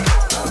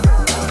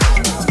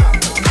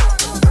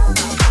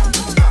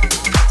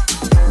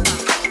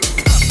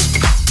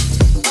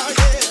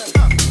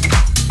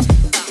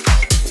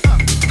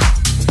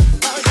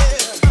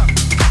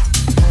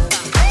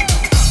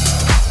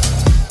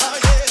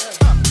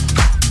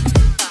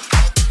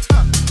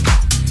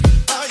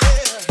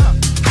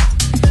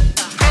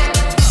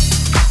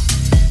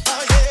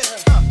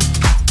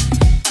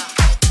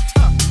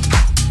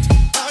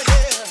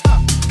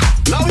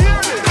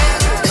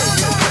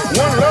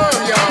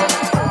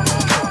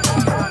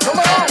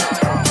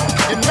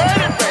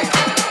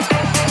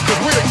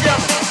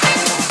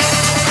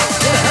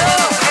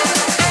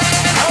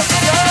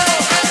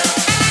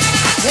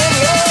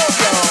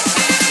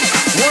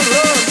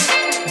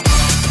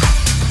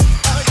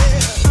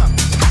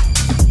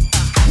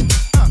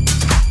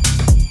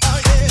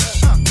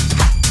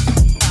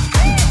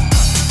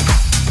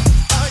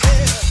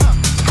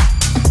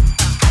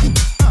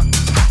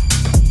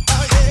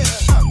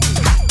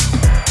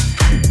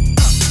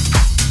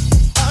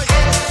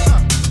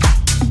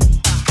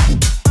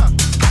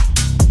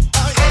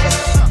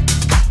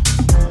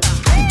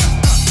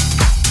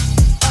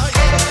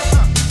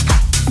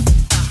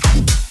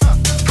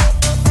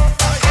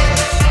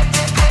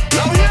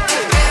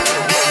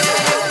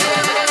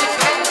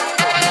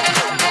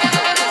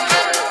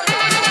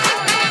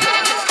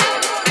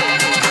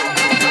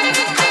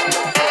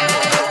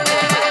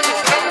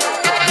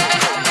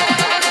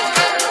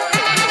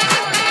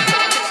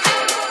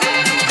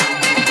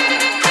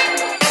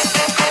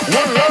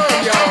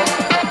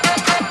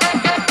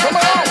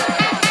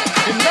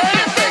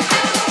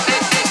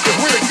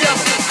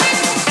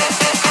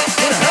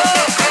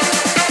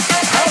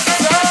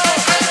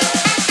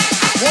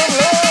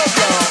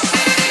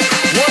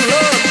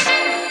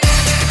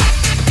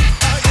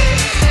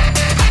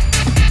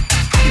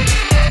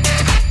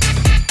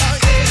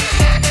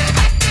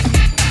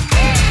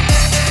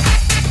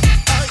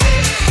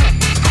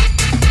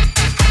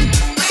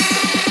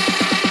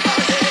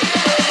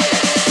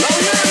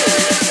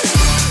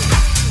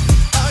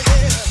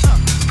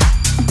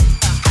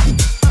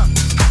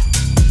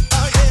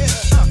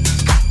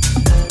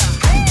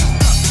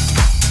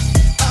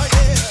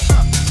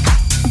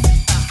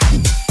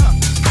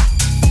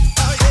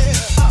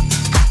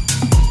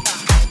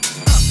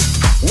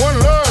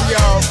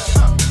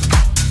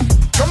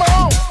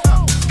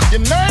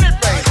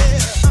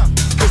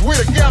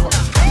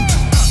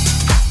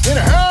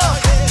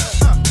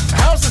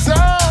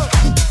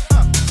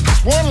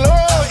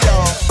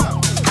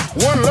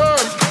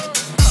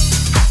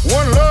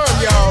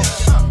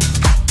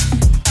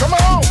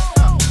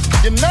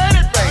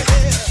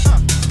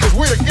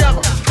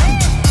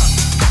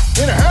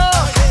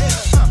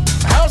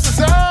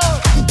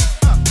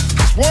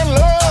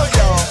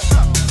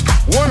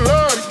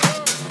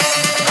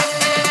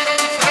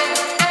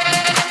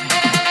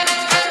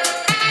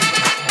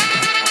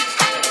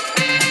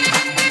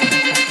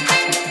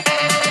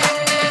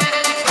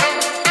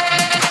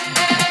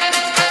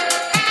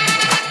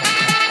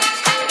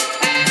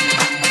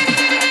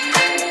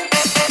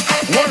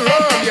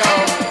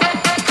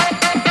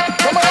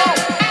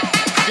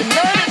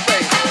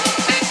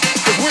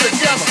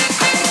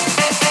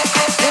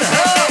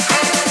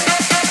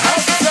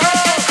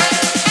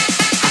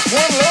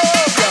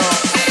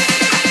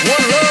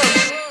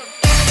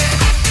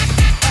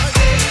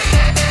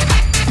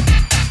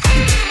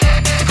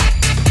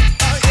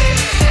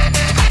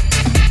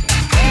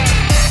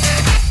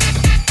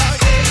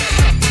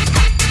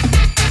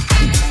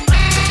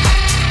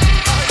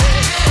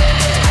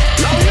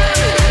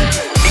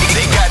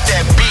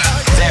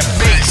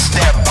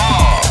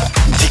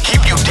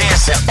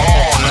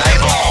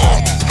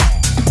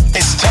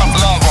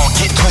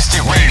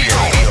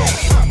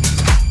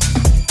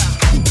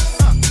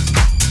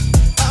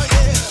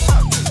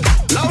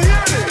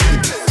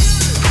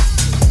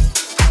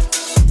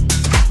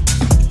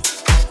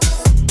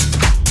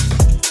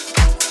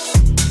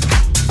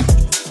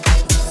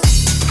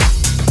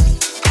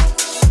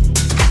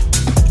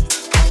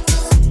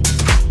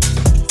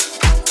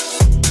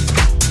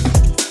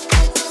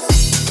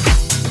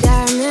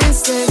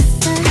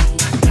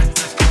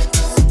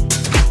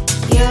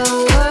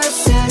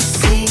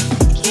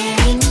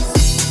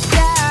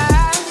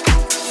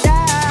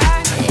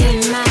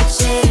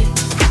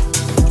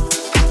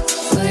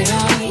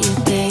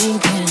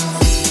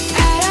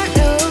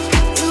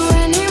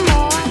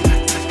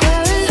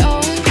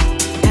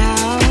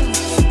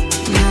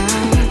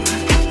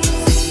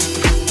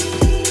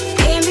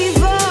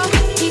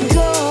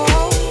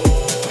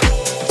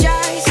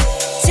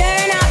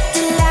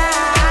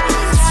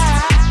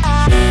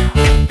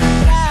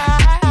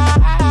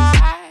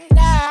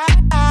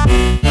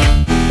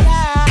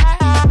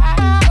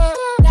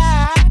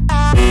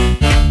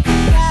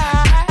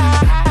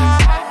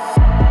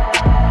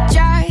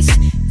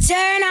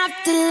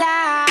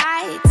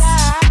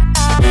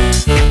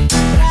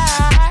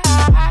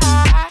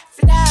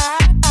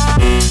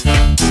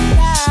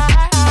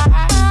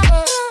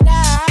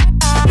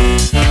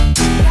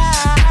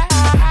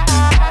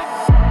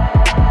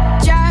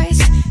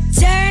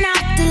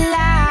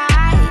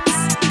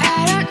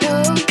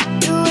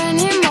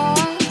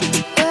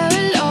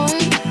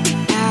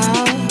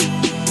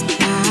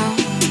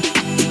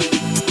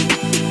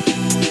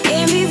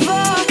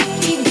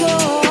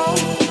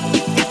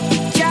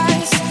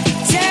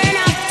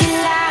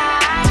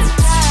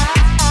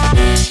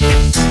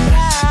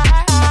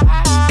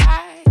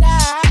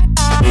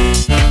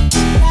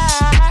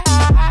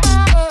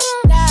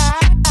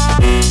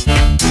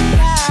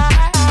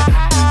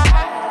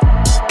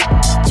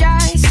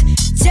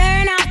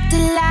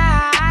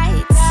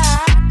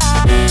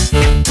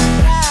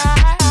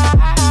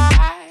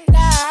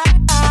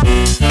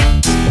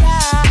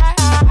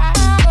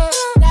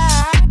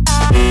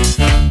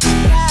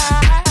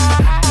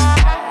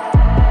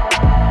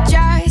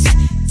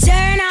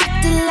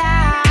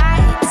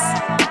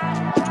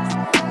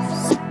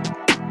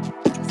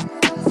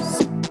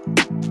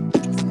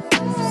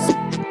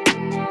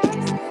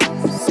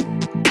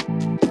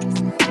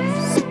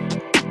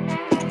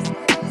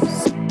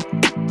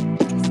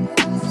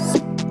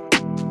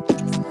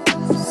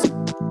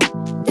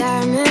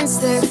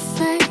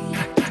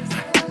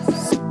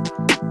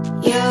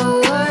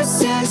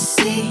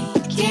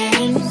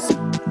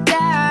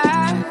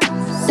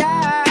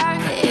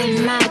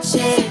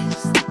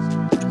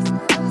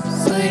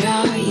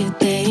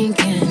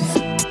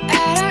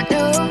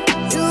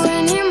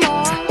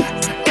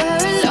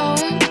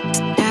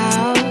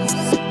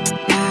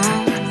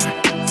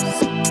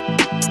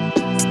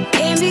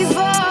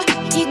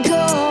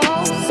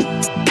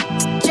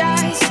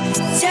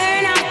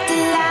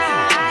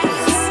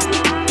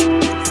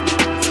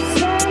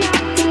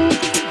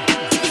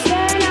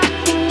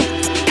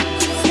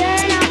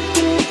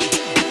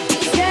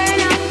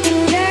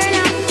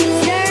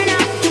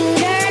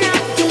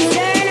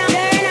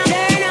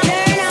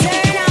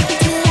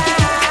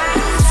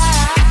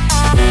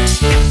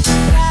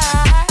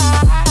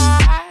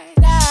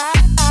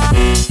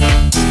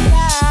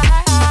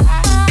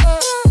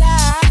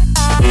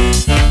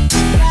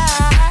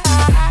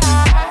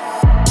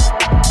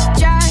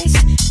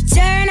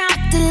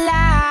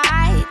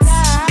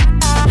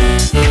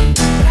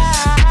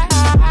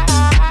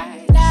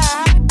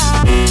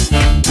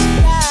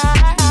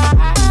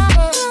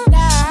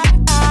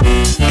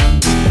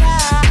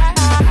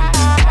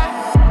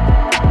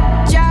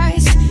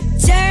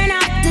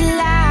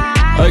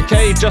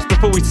 Just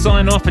before we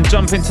sign off and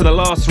jump into the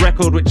last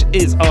record, which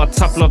is our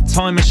Tough Love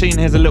Time Machine,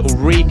 here's a little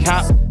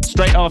recap.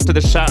 Straight after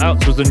the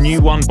shout-outs was a new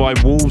one by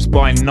Wolves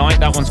by Night.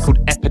 That one's called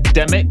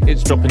Epidemic.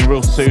 It's dropping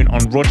real soon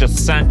on Roger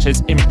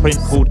Sanchez imprint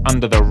called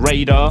Under the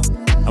Radar.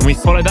 And we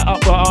followed that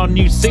up by our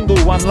new single,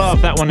 One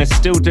Love. That one is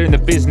still doing the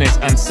business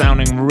and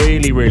sounding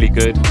really, really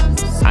good.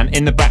 And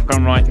in the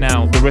background right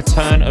now, the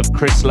return of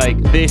Chris Lake.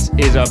 This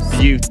is a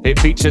beaut. It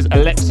features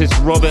Alexis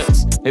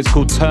Roberts. It's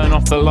called Turn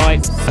Off the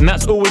Light. And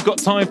that's all we've got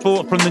time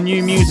for from the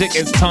new music.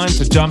 It's time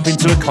to jump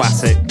into a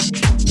classic.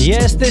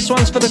 Yes, this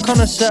one's for the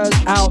connoisseurs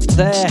out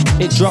there.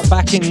 It dropped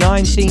back in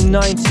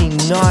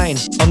 1999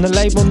 on the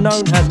label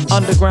known as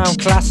Underground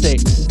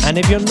Classics. And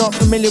if you're not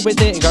familiar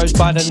with it, it goes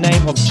by the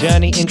name of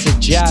Journey into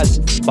Jazz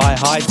by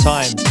High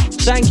Times.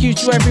 Thank you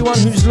to everyone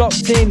who's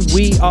locked in.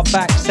 We are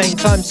back same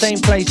time, same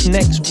place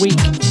next week,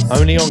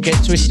 only on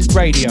Get Twisted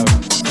Radio.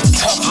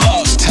 Tough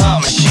Love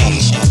Time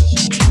Machine.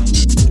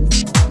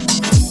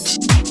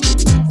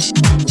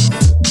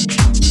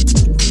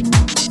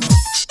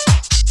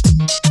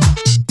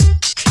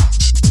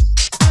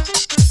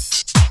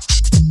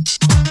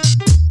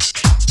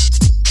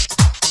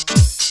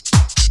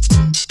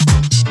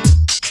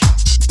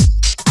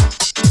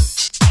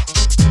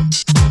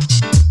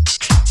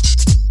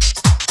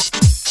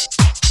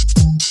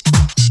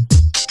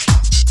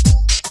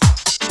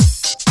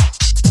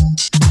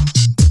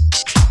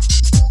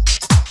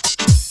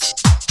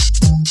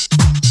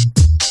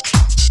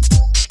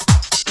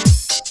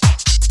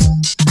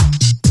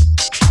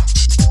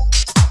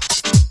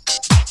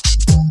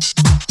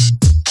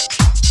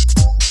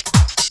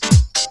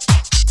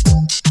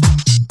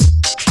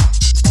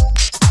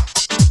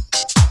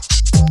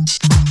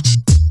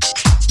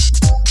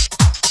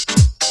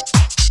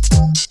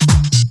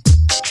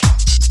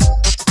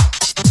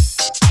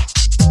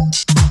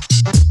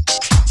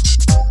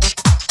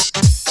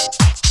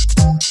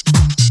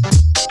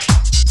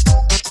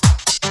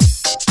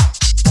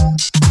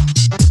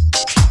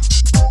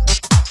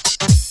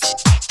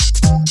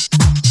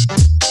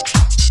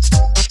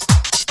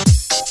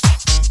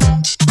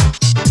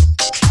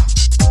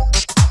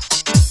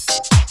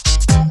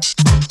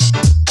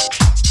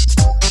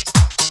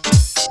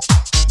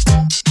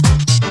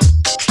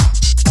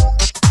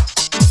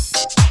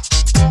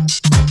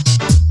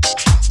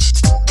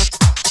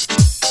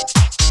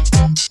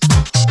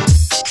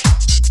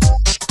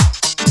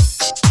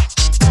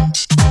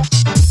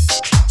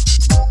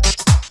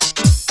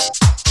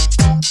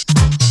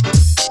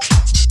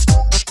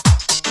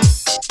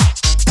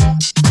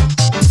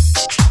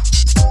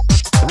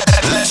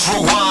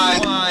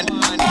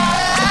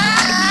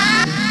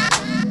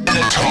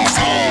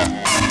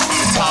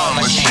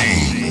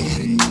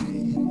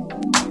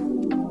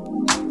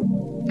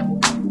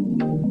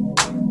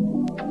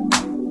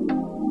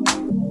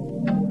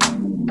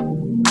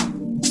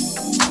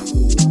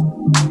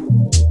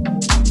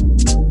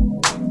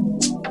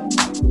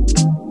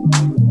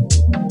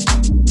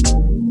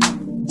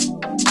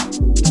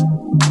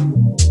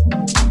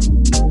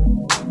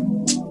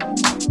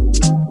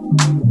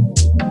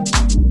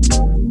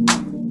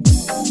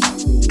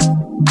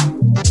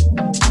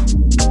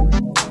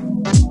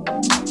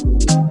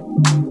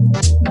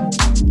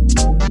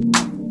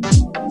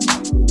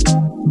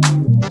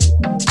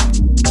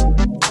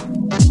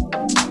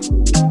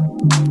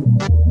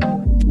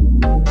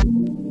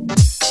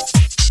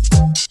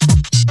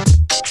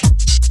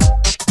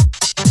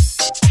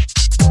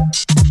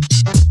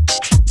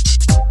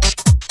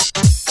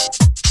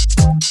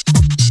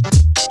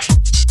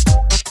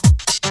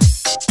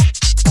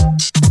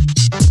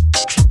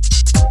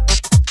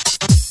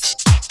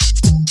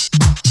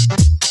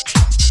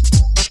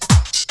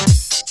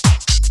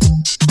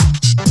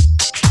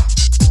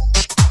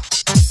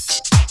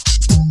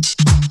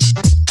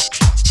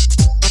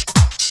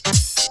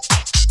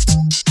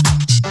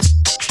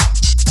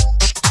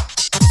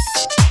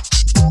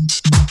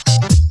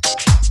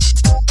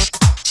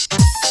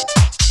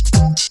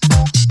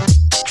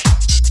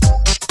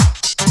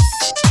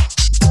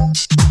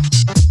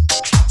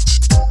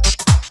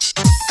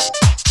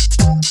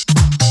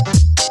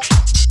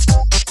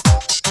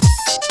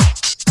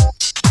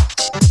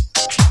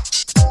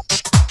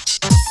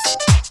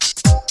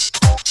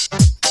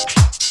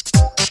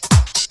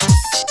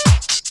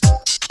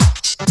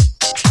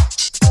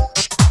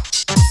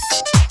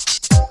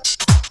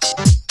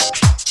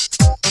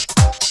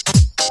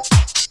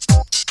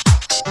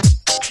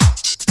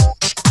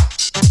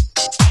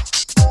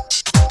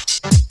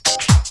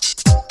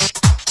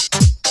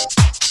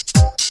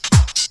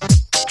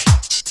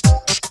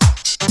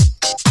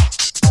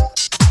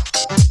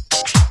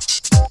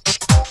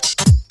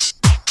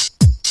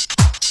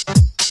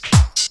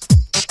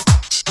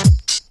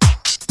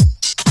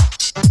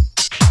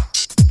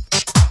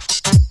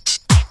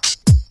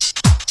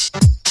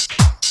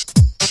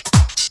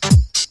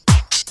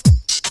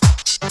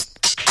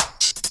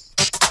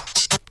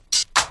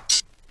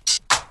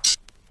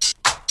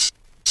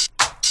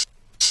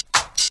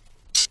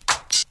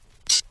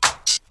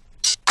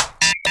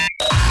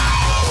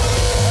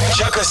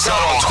 Check us out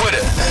on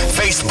Twitter,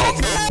 Facebook,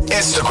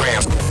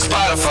 Instagram,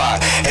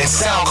 Spotify, and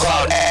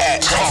SoundCloud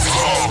at Tough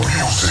Love.